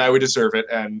 and I would deserve it,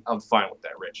 and I'm fine with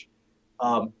that, Rich.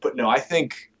 But no, I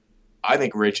think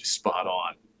Rich is spot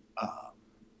on.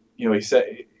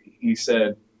 He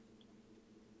said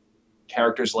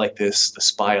characters like this, the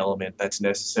spy element that's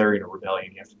necessary in a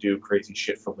rebellion. You have to do crazy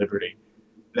shit for liberty.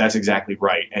 That's exactly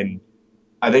right, and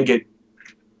I think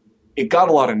it got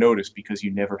a lot of notice because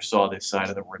you never saw this side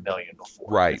of the rebellion before.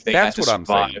 Right. If they That's had to what I'm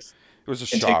saying. survive It was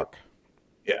a and shock.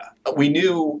 we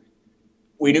knew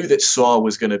that Saw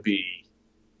was going to be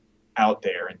out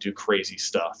there and do crazy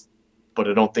stuff, but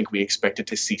I don't think we expected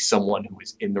to see someone who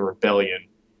was in the rebellion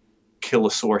kill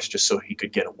a Source just so he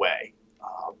could get away.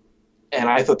 And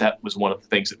I thought that was one of the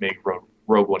things that made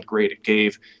Rogue One great. It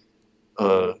gave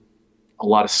a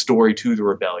lot of story to the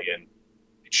rebellion.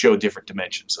 It showed different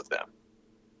dimensions of them,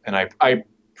 and I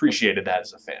appreciated that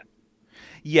as a fan.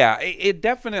 Yeah, it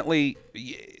definitely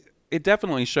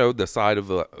showed the side of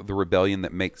the rebellion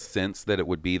that makes sense that it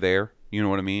would be there. You know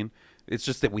what I mean? It's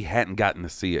just that we hadn't gotten to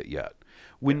see it yet.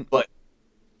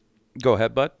 Go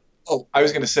ahead, bud. Oh, I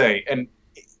was going to say, and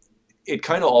it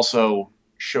kind of also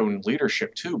shown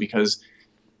leadership too, because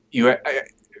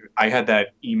I had that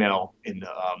email in the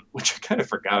which I kind of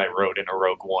forgot I wrote in a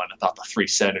Rogue One about the 3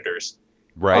 senators,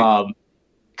 Right.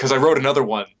 Because I wrote another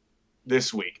one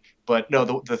this week. But no,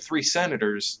 the 3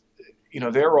 senators,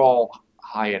 they're all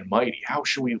high and mighty.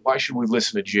 Why should we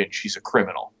listen to Jyn? She's a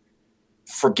criminal.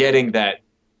 Forgetting that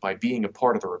by being a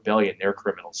part of the rebellion, they're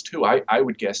criminals too. I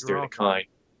would guess they're the kind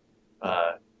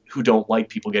who don't like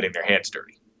people getting their hands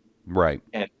dirty. Right.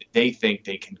 And they think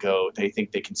they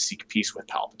can seek peace with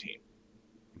Palpatine.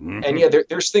 Mm-hmm. And yeah,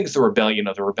 there's things the rebellion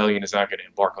is not going to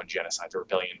embark on genocide. The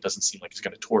rebellion doesn't seem like it's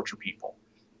going to torture people.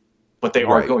 But they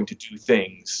are going to do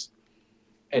things.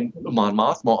 And Mon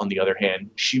Mothma, on the other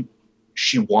hand, she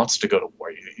wants to go to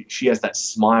war. She has that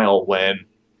smile when,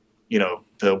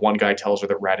 the one guy tells her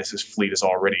that Radiss's fleet is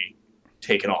already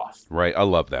taken off. Right. I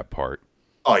love that part.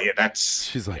 Oh yeah,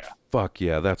 she's like, fuck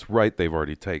yeah, that's right. They've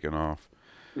already taken off.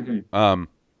 Mm-hmm.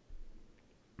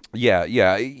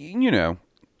 Yeah.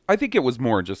 I think it was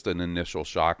more just an initial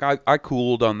shock. I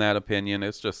cooled on that opinion.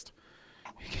 It's just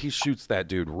he shoots that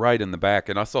dude right in the back,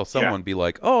 and I saw someone be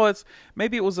like, "Oh,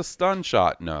 maybe it was a stun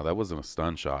shot." No, that wasn't a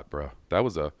stun shot, bro. That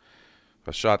was a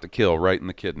shot to kill right in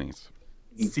the kidneys.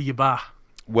 See you, bye.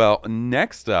 Well,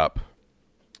 next up,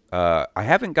 I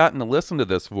haven't gotten to listen to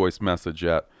this voice message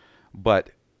yet,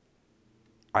 but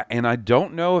I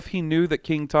don't know if he knew that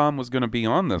King Tom was going to be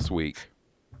on this week.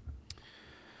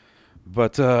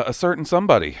 But a certain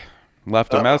somebody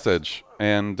left a message,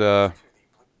 and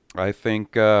I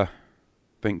think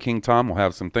King Tom will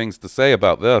have some things to say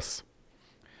about this.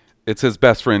 It's his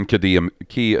best friend,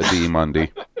 Ki Adi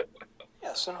Mundi.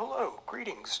 Yes, and hello.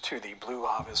 Greetings to the Blue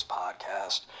Harvest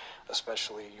podcast,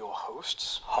 especially your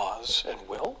hosts, Haz and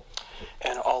Will,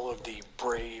 and all of the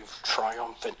brave,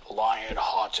 triumphant,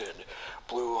 lion-hearted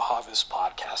Blue Harvest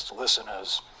podcast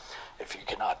listeners. If you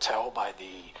cannot tell by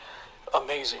the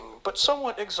amazing, but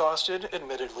somewhat exhausted,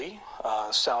 admittedly,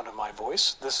 sound of my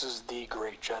voice, this is the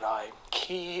great Jedi,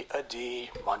 Ki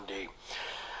Adi Mundi.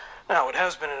 Now, it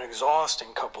has been an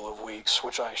exhausting couple of weeks,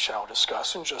 which I shall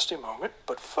discuss in just a moment,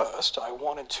 but first, I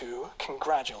wanted to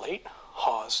congratulate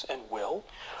Haz and Will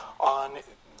on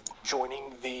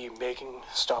joining the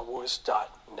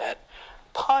MakingStarWars.net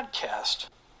podcast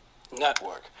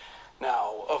network.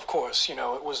 Now, of course,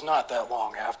 it was not that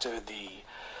long after the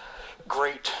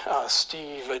great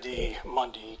Steve Adi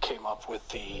Mundi came up with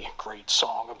the great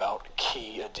song about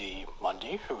Ki Adi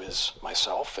Mundi, who is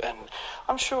myself, and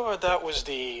I'm sure that was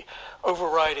the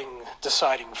overriding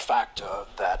deciding factor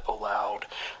that allowed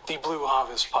the Blue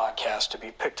Harvest podcast to be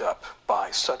picked up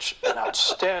by such an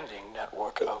outstanding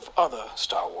network of other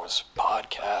Star Wars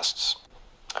podcasts.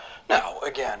 Now,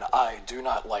 again, I do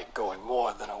not like going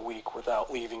more than a week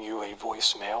without leaving you a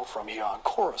voicemail from Eon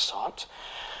Coruscant.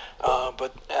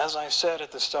 But as I said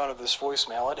at the start of this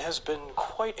voicemail, it has been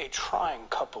quite a trying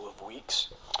couple of weeks.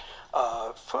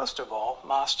 First of all,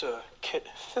 Master Kit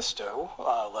Fisto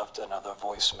left another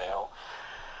voicemail,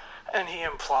 and he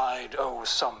implied,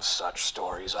 some such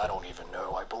stories, I don't even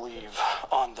know. I believe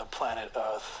on the planet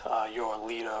Earth, your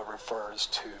leader refers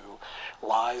to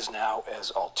lies now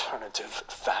as alternative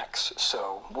facts,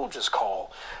 so we'll just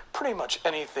call pretty much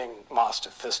anything Master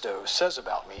Fisto says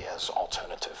about me as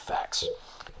alternative facts.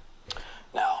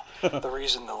 The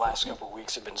reason the last couple of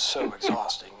weeks have been so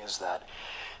exhausting is that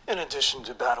in addition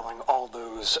to battling all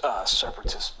those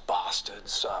separatist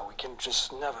bastards, we can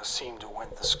just never seem to win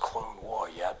this clone war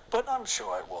yet, but I'm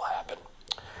sure it will happen.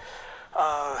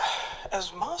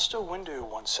 As Master Windu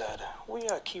once said, we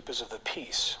are keepers of the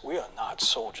peace, we are not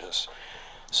soldiers.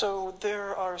 So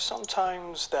there are some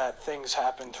times that things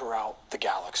happen throughout the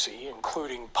galaxy,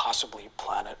 including possibly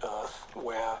planet Earth,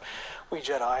 where we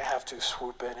Jedi have to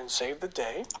swoop in and save the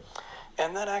day,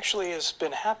 and that actually has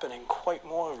been happening quite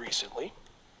more recently.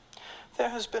 There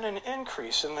has been an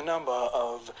increase in the number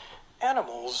of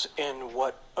animals in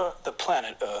what the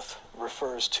planet Earth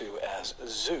refers to as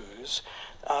zoos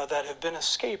that have been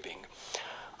escaping.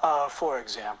 For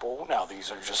example, now these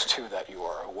are just two that you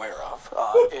are aware of.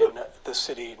 In the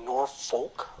city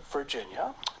Norfolk,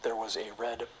 Virginia, there was a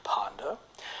red panda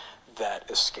that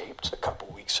escaped a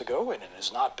couple weeks ago, and it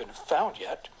has not been found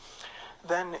yet.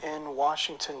 Then in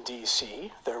Washington,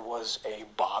 D.C., there was a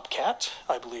bobcat,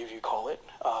 I believe you call it,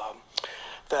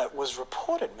 that was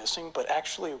reported missing, but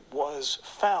actually was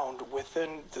found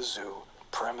within the zoo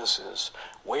premises.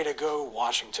 Way to go,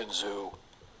 Washington Zoo.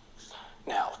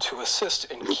 Now, to assist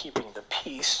in keeping the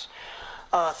peace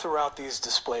throughout these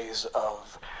displays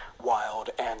of wild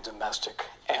and domestic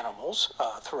animals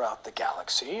throughout the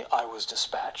galaxy, I was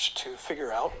dispatched to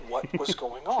figure out what was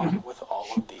going on with all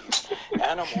of these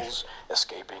animals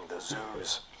escaping the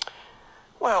zoos.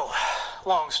 Well,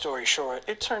 long story short,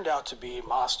 it turned out to be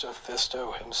Master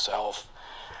Fisto himself.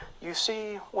 You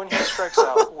see, when he strikes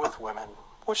out with women,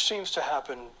 which seems to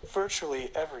happen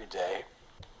virtually every day,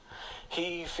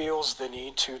 he feels the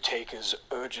need to take his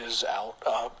urges out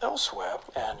elsewhere,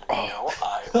 and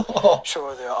I'm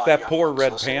sure there are that young poor ones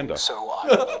red listening, panda. so I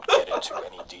won't get into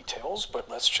any details, but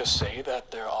let's just say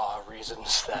that there are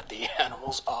reasons that the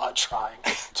animals are trying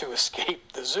to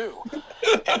escape the zoo,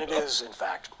 and it is, in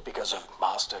fact, because of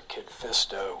Master Kit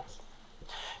Fisto.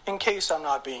 In case I'm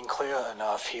not being clear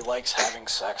enough, he likes having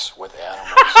sex with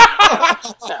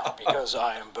animals. Now, because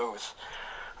I am both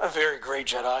a very great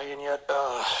Jedi and yet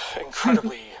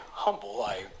incredibly humble,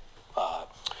 I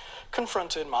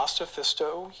confronted Master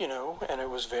Fisto, and it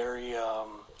was very,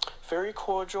 very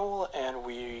cordial, and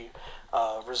we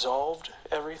resolved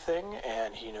everything,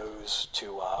 and he knows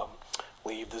to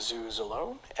leave the zoos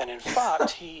alone. And in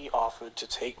fact, he offered to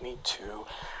take me to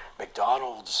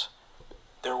McDonald's.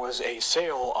 There was a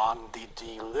sale on the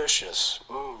delicious,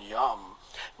 yum,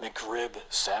 McRib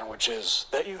sandwiches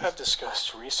that you have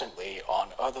discussed recently on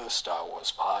other Star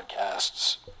Wars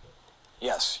podcasts.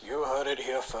 Yes, you heard it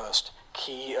here first.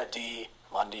 Ki-Adi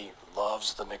Mundi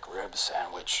loves the McRib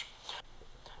sandwich.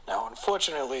 Now,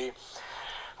 unfortunately,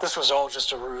 this was all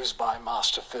just a ruse by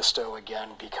Master Fisto again,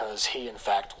 because he in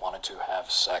fact wanted to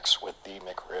have sex with the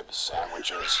McRib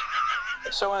sandwiches.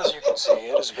 So as you can see,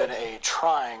 it has been a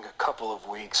trying couple of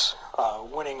weeks,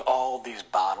 winning all these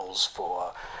battles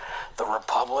for the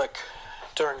Republic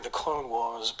during the Clone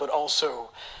Wars, but also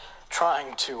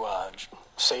trying to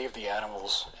save the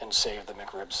animals and save the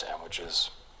McRib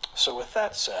sandwiches. So with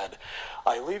that said,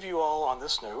 I leave you all on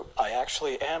this note. I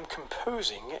actually am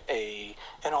composing an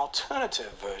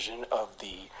alternative version of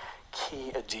the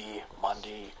Ki-Adi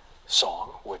Mundi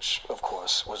song, which of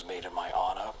course was made in my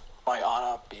honor. My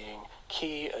honor being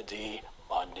Ki-Adi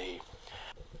Mundi.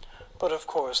 But of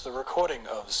course, the recording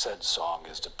of said song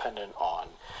is dependent on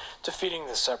defeating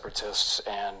the Separatists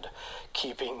and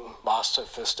keeping Master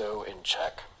Fisto in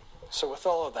check. So with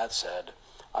all of that said,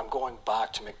 I'm going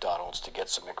back to McDonald's to get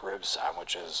some McRib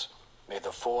sandwiches. May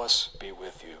the Force be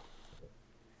with you.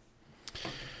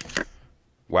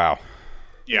 Wow.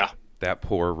 Yeah. That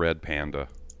poor red panda.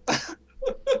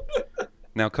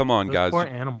 Now, come on, Those guys. poor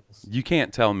animals. You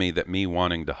can't tell me that me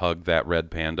wanting to hug that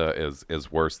red panda is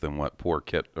worse than what poor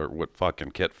Kit, or what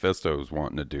fucking Kit Fisto's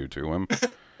wanting to do to him.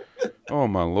 Oh,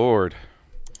 my Lord.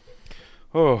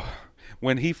 Oh,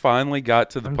 when he finally got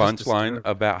to the punchline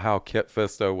about how Kit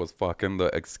Fisto was fucking the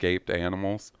escaped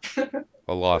animals,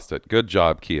 I lost it. Good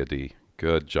job, Ki-Adi.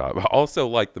 Good job. I also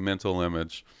like the mental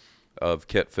image of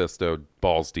Kit Fisto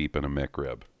balls deep in a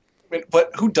McRib.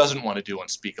 But who doesn't want to do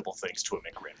unspeakable things to a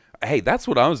McRib? Hey, that's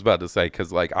what I was about to say,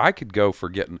 because, like, I could go for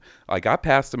getting... Like, I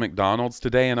passed a McDonald's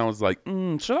today, and I was like,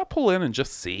 should I pull in and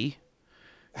just see?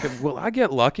 Will I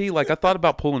get lucky? Like, I thought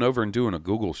about pulling over and doing a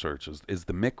Google search. Is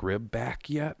the McRib back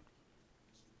yet?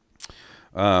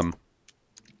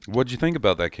 What'd you think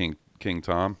about that, King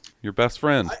Tom? Your best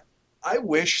friend. I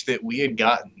wish that we had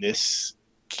gotten this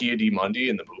Ki-Adi Mundi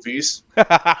in the movies.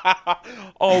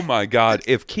 Oh, my God.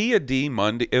 If Ki-Adi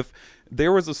Mundi... If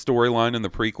there was a storyline in the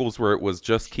prequels where it was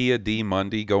just Ki-Adi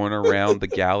Mundi going around the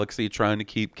galaxy trying to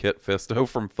keep Kit Fisto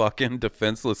from fucking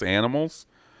defenseless animals.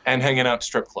 And hanging out in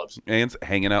strip clubs. And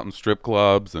hanging out in strip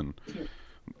clubs and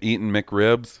eating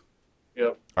McRibs.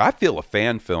 Yep. I feel a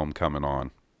fan film coming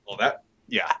on. Well, that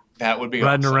would be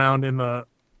riding awesome. around in the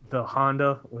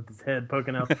Honda with his head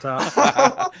poking out the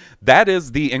top. That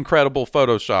is the incredible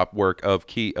Photoshop work of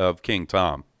King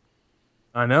Tom.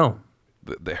 I know.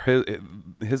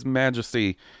 His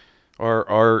Majesty,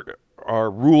 our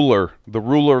ruler, the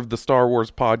ruler of the Star Wars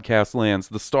podcast lands,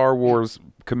 the Star Wars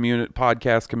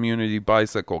podcast community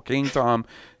bicycle, King Tom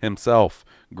himself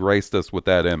graced us with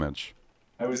that image.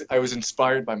 I was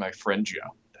inspired by my friend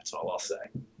Joe. That's all I'll say.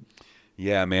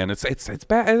 Yeah, man, it's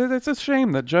bad. It's a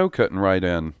shame that Joe couldn't write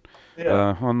in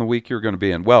on the week you're going to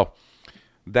be in. Well,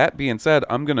 that being said,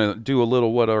 I'm going to do a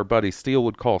little what our buddy Steele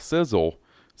would call sizzle.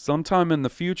 Sometime in the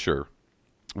future,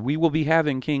 we will be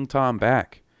having King Tom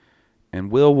back,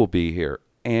 and Will be here.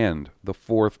 And the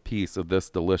fourth piece of this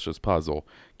delicious puzzle,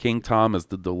 King Tom is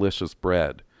the delicious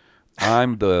bread.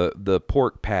 I'm the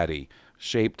pork patty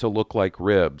shaped to look like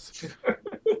ribs.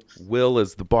 Will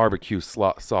is the barbecue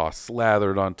sauce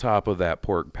slathered on top of that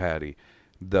pork patty.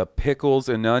 The pickles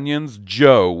and onions,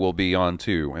 Joe will be on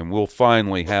too, and we'll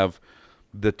finally have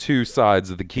the two sides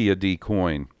of the Kia D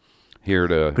coin here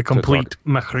to the complete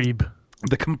McRib.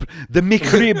 The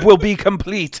McRib will be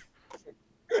complete.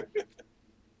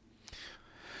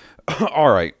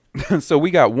 All right. So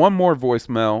we got one more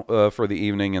voicemail for the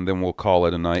evening, and then we'll call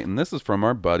it a night. And this is from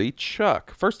our buddy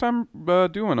Chuck. First time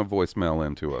doing a voicemail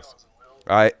into us.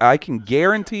 I can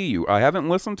guarantee you, I haven't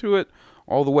listened to it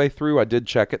all the way through. I did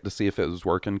check it to see if it was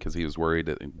working because he was worried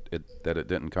that it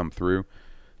didn't come through.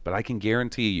 But I can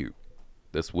guarantee you,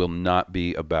 this will not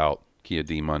be about Kia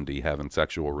D. Mundy having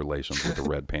sexual relations with a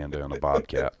red panda and a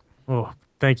bobcat. Oh,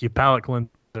 thank you, palate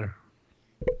cleanser.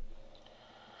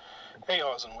 Hey,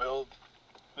 Oz and Will.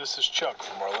 This is Chuck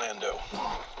from Orlando.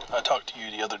 I talked to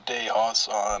you the other day, Oz,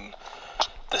 on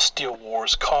the Steel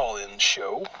Wars call-in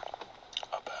show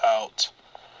about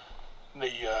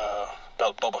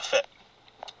Boba Fett,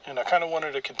 and I kind of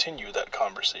wanted to continue that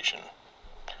conversation.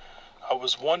 I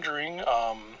was wondering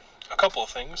a couple of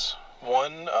things.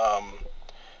 One,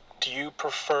 do you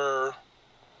prefer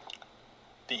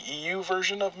the EU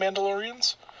version of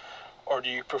Mandalorians, or do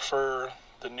you prefer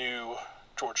the new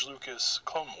George Lucas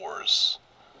Clone Wars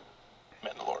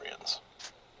Mandalorians?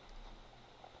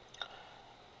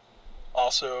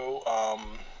 Also,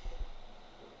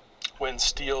 when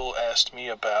Steele asked me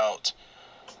about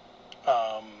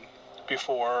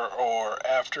before or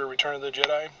after Return of the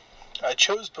Jedi, I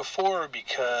chose before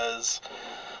because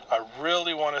I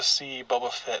really want to see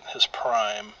Boba Fett in his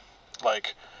prime.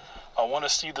 Like, I want to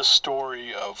see the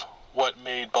story of what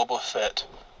made Boba Fett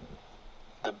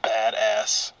the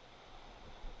badass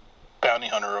bounty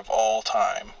hunter of all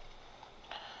time.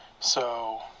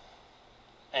 So,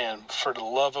 and for the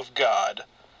love of God,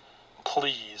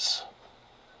 please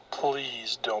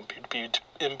don't be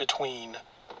in between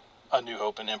A New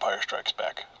Hope and Empire Strikes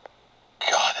Back.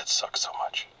 God, that sucks so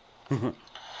much.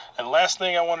 And last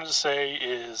thing I wanted to say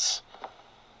is,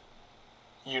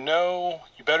 you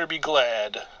better be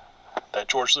glad that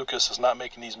George Lucas is not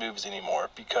making these movies anymore,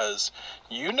 because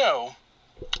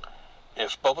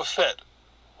if Boba Fett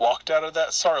walked out of that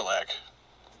Sarlacc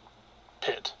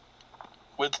pit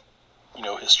with,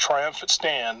 his triumphant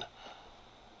stand,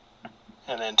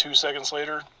 and then 2 seconds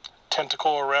later,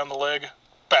 tentacle around the leg,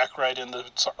 back right in the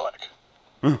Sarlacc.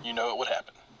 It would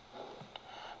happen.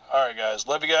 Alright, guys.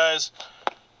 Love you guys.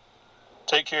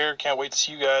 Take care. Can't wait to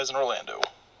see you guys in Orlando.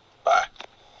 Bye.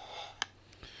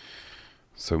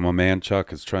 So my man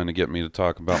Chuck is trying to get me to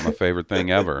talk about my favorite thing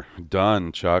ever.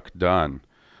 Done, Chuck. Done.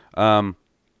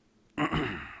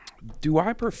 Do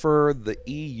I prefer the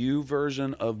EU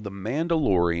version of The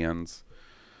Mandalorians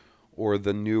or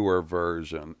the newer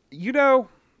version?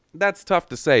 That's tough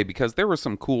to say because there was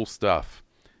some cool stuff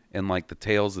in like the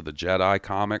Tales of the Jedi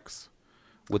comics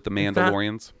with the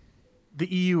Mandalorians. The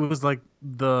EU was like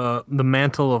the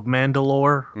mantle of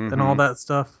Mandalore and all that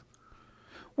stuff.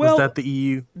 Well, was that the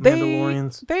EU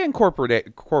Mandalorians? They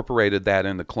incorporated that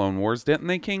into Clone Wars, didn't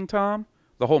they, King Tom?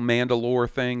 The whole Mandalore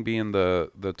thing being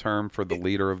the term for the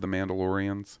leader of the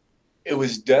Mandalorians. It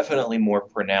was definitely more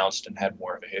pronounced and had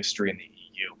more of a history in the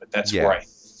EU, but that's where I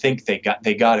think they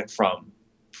got it from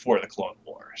for the Clone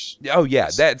Wars. Oh yeah,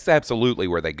 that's absolutely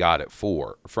where they got it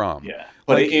from. Yeah,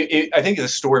 but I think the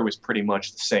story was pretty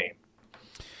much the same.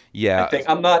 Yeah,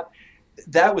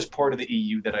 that was part of the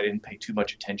EU that I didn't pay too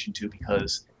much attention to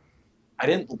because I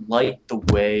didn't like the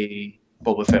way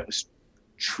Boba Fett was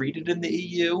treated in the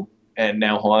EU. and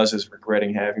now Hawes is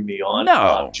regretting having me on.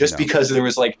 No, because there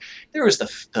was the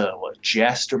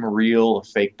Jaster Muriel, a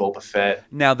fake Boba Fett.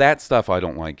 Now that stuff I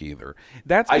don't like either.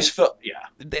 I just felt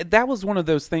that was one of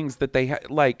those things that they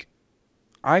had. Like,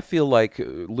 I feel like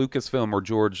Lucasfilm or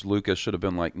George Lucas should have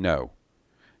been like, no.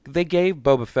 They gave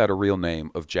Boba Fett a real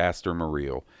name of Jaster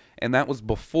Muriel, and that was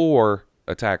before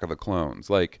Attack of the Clones.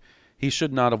 Like, he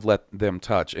should not have let them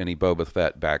touch any Boba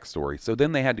Fett backstory. So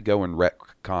then they had to go and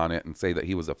retcon it and say that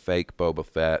he was a fake Boba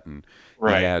Fett and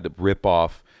he had to rip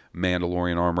off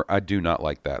Mandalorian armor. I do not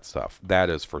like that stuff. That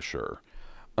is for sure.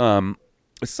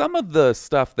 Some of the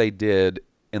stuff they did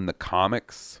in the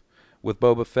comics with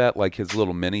Boba Fett, like his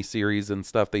little mini-series and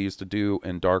stuff they used to do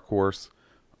in Dark Horse,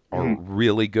 are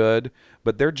really good.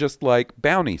 But they're just like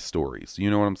bounty stories. You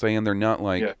know what I'm saying? They're not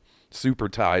like... super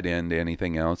tied into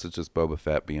anything else. It's just Boba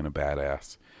Fett being a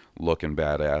badass, looking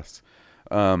badass.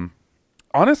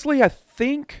 Honestly, I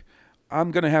think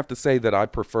I'm going to have to say that I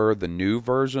prefer the new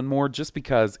version more just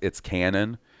because it's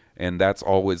canon, and that's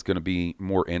always going to be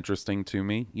more interesting to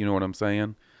me. You know what I'm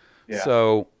saying? Yeah.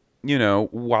 So, you know,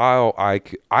 while I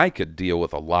could deal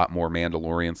with a lot more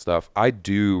Mandalorian stuff, I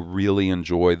do really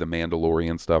enjoy the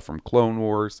Mandalorian stuff from Clone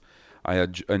Wars. I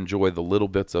enjoy the little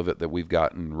bits of it that we've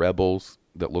got in Rebels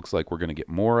that looks like we're going to get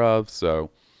more of. So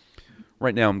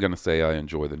right now I'm going to say I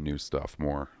enjoy the new stuff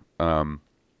more.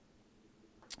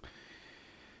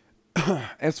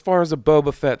 As far as a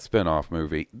Boba Fett spinoff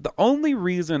movie, the only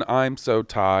reason I'm so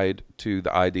tied to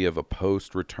the idea of a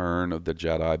post-Return of the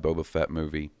Jedi Boba Fett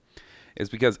movie is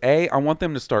because, A, I want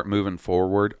them to start moving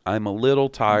forward. I'm a little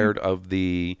tired of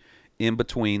the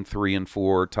in-between 3 and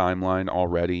 4 timeline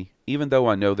already, even though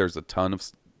I know there's a ton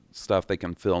of stuff they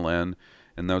can fill in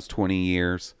those 20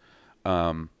 years.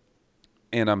 And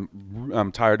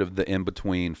I'm tired of the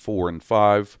in-between 4 and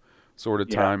 5 sort of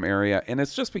time area. And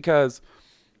it's just because,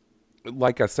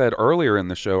 like I said earlier in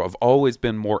the show, I've always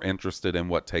been more interested in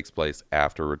what takes place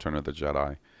after Return of the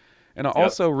Jedi. And I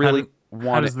also really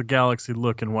want... How does the galaxy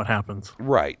look and what happens?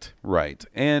 Right.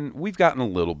 And we've gotten a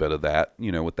little bit of that,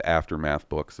 you know, with the Aftermath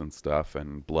books and stuff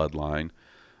and Bloodline.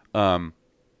 I'm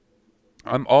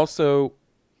also...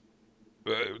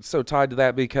 so tied to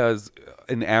that because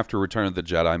an After Return of the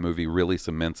Jedi movie really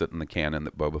cements it in the canon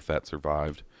that Boba Fett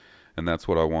survived, and that's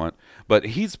what I want. But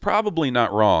he's probably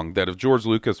not wrong that if George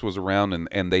Lucas was around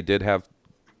and they did have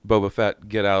Boba Fett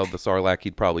get out of the Sarlacc,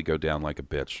 he'd probably go down like a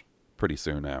bitch pretty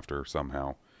soon after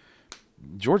somehow.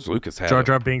 George Lucas had... Jar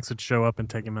Jar Binks would show up and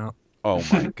take him out. Oh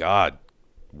my God.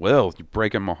 Will, you're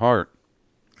breaking my heart.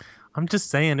 I'm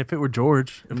just saying, if it were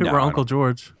George, if it were Uncle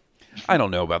George... I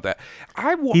don't know about that.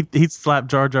 He'd slap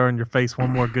Jar Jar in your face one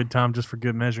more good time just for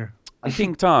good measure.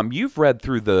 King Tom, have you read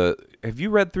through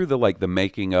the like the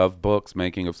making of books,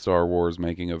 making of Star Wars,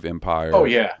 making of Empire? Oh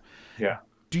yeah.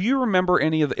 Do you remember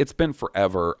any of the... It's been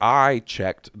forever. I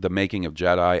checked the Making of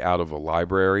Jedi out of a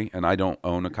library, and I don't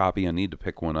own a copy. I need to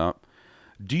pick one up.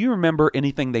 Do you remember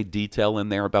anything they detail in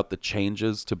there about the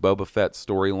changes to Boba Fett's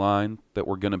storyline that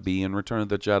were going to be in Return of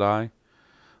the Jedi?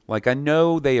 Like, I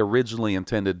know they originally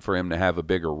intended for him to have a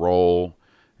bigger role,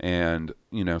 and,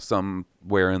 you know,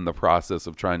 somewhere in the process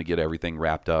of trying to get everything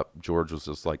wrapped up, George was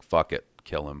just like, fuck it,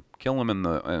 kill him in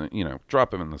the,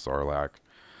 drop him in the Sarlacc.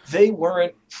 They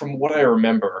weren't, from what I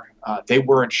remember, they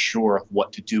weren't sure of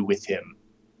what to do with him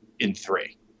in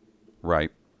 3. Right.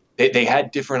 They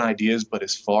had different ideas, but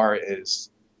as far as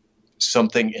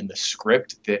something in the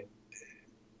script, that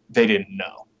they didn't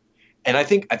know. And I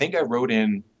think I wrote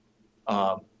in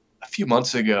a few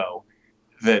months ago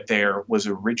that there was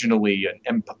originally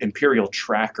an Imperial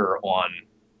tracker on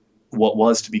what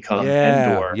was to become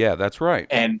Endor. Yeah, that's right.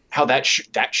 And how that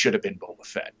should have been Boba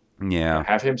Fett. Yeah.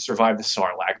 Have him survive the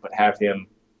Sarlacc, but have him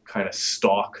kind of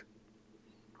stalk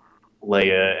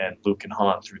Leia and Luke and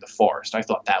Han through the forest. I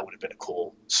thought that would have been a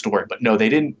cool story, but no, they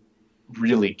didn't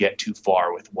really get too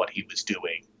far with what he was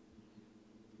doing.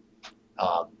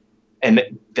 And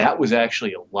that was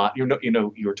actually a lot. You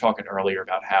were talking earlier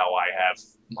about how I have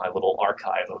my little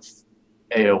archive of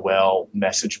AOL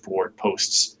message board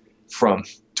posts from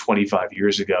 25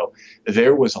 years ago.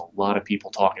 There was a lot of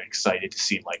people talking excited to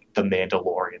see like the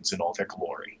Mandalorians in all their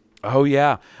glory. Oh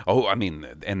yeah. Oh, I mean,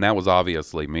 and that was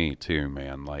obviously me too,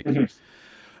 man. Like,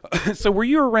 so were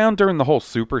you around during the whole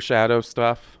Super Shadow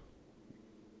stuff?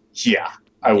 Yeah,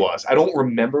 I was. I don't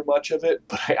remember much of it,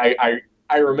 but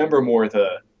I remember more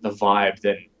the vibe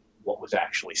than what was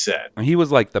actually said. He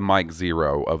was like the Mike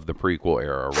Zero of the prequel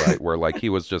era, right? Where like he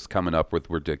was just coming up with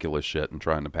ridiculous shit and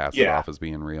trying to pass it off as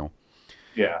being real.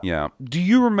 Yeah. Yeah. Do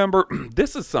you remember,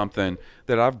 this is something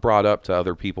that I've brought up to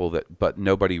other people but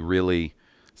nobody really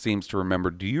seems to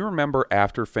remember. Do you remember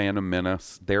after Phantom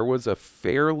Menace, there was a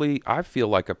fairly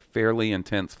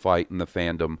intense fight in the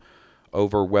fandom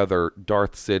over whether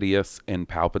Darth Sidious and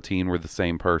Palpatine were the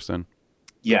same person?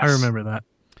 Yes. I remember that.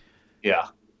 Yeah.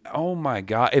 Oh my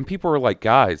God. And people were like,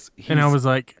 guys. And I was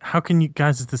like, how can you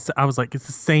guys, I was like, it's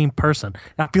the same person.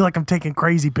 I feel like I'm taking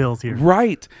crazy pills here.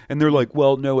 Right. And they're like,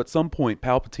 well, no, at some point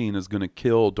Palpatine is going to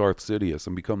kill Darth Sidious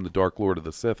and become the Dark Lord of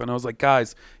the Sith. And I was like,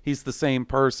 guys, he's the same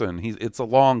person. It's a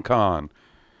long con.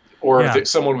 Or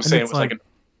someone was saying it was like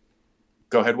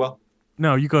go ahead, Will.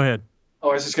 No, you go ahead. Oh,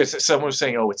 I was just going to say, someone was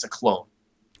saying, it's a clone.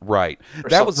 Right.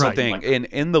 That was the thing.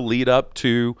 In the lead up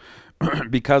to,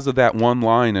 because of that one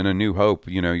line in A New Hope,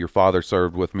 your father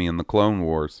served with me in the Clone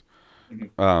Wars.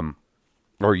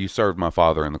 Or you served my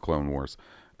father in the Clone Wars.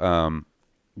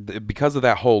 Because of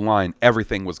that whole line,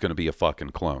 everything was going to be a fucking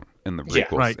clone in the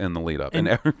prequels, in the lead up. And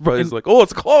everybody's like, oh,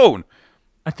 it's a clone.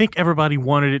 I think everybody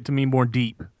wanted it to be more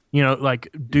deep.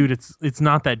 Like, dude, it's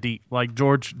not that deep. Like,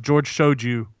 George showed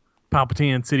you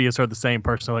Palpatine and Sidious are the same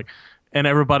person. Like, and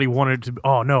everybody wanted to.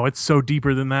 Oh no, it's so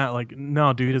deeper than that. Like,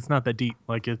 no, dude, it's not that deep.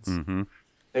 Like, it's.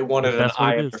 They wanted an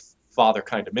eye of the father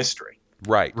kind of mystery.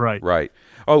 Right.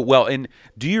 Oh well, and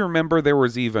do you remember there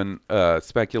was even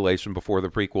speculation before the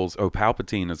prequels? Oh,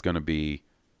 Palpatine is going to be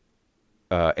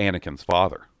Anakin's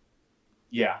father.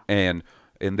 Yeah. And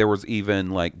there was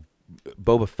even like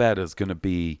Boba Fett is going to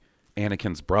be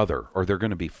Anakin's brother, or they're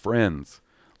going to be friends.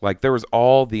 Like there was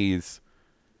all these.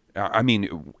 I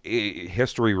mean,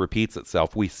 history repeats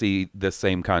itself. We see this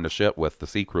same kind of shit with the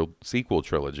sequel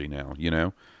trilogy now.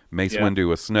 Mace Windu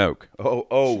with Snoke.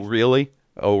 Oh, really?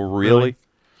 Oh, really?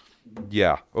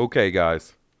 Yeah. Okay,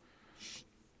 guys.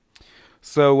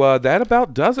 So that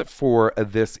about does it for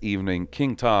this evening.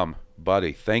 King Tom,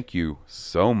 buddy, thank you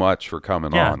so much for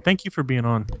coming on. Yeah, thank you for being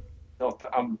on. No,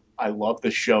 I love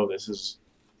this show. It's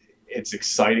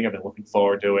exciting. I've been looking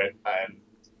forward to it, and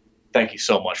thank you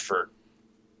so much for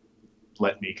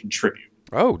letting me contribute.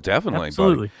 Oh, definitely,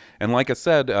 absolutely. Buddy. And like I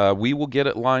said, we will get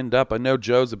it lined up. I know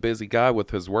Joe's a busy guy with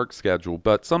his work schedule,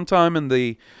 but sometime in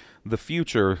the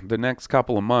future, the next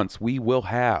couple of months, we will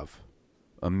have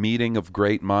a meeting of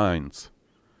great minds.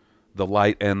 The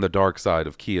light and the dark side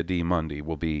of Kia D. Mundi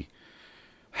will be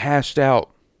hashed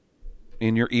out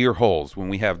in your ear holes when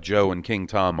we have Joe and King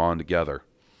Tom on together.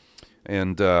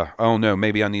 And I don't know,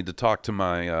 maybe I need to talk to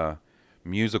my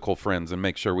musical friends and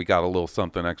make sure we got a little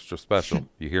something extra special.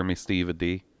 You hear me, Steve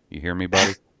D? You hear me,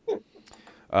 buddy?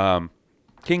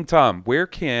 King Tom, where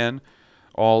can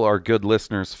all our good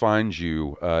listeners find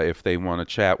you if they want to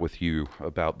chat with you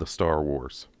about the Star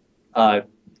Wars?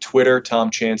 Twitter, Tom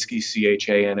Chansky,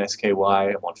 CHANSKY.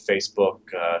 I'm on Facebook.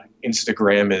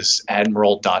 Instagram is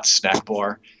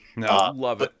admiral.snackbar.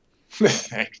 Love it.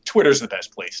 Twitter's the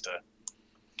best place to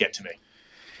get to me.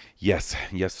 Yes,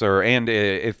 sir. And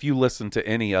if you listen to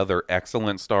any other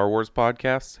excellent Star Wars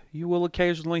podcasts, you will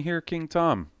occasionally hear King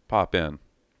Tom pop in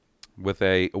with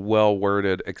a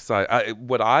well-worded,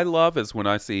 what I love is when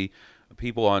I see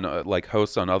people on,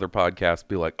 hosts on other podcasts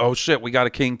be like, oh shit, we got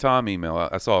a King Tom email.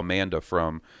 I saw Amanda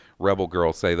from Rebel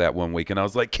Girl say that one week, and I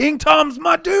was like, King Tom's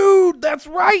my dude! That's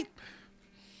right!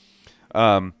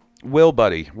 Will,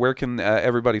 buddy, where can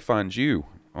everybody find you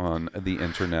on the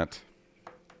internet?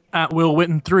 At Will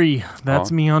Witten 3.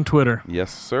 That's me on Twitter.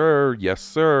 Yes, sir.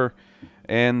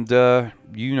 And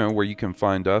you know where you can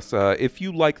find us. If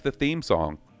you like the theme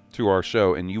song to our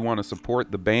show and you want to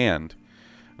support the band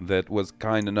that was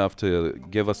kind enough to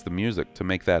give us the music to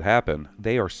make that happen,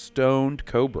 they are Stoned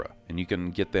Cobra. And you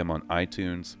can get them on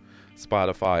iTunes,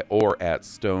 Spotify, or at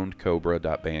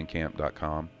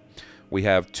stonedcobra.bandcamp.com. We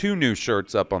have 2 new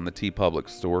shirts up on the TeePublic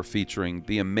store featuring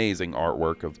the amazing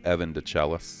artwork of Evan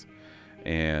DeChellis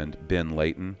and Ben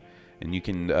Layton, and you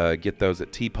can get those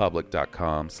at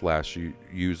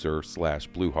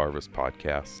tpublic.com/user/Blue Harvest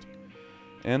Podcast.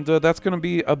 And that's going to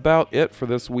be about it for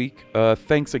this week.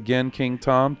 Thanks again, King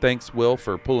Tom. Thanks, Will,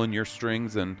 for pulling your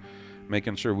strings and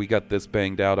making sure we got this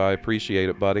banged out. I appreciate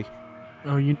it, buddy.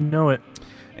 Oh, you know it.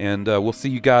 And we'll see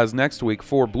you guys next week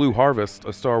for Blue Harvest,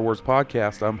 a Star Wars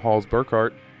podcast. I'm Halls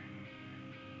Burkhart.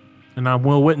 And I'm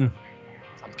Will Witten.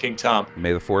 I'm King Tom.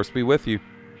 May the Force be with you.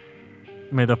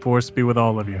 May the Force be with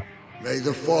all of you. May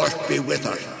the Force be with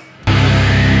us.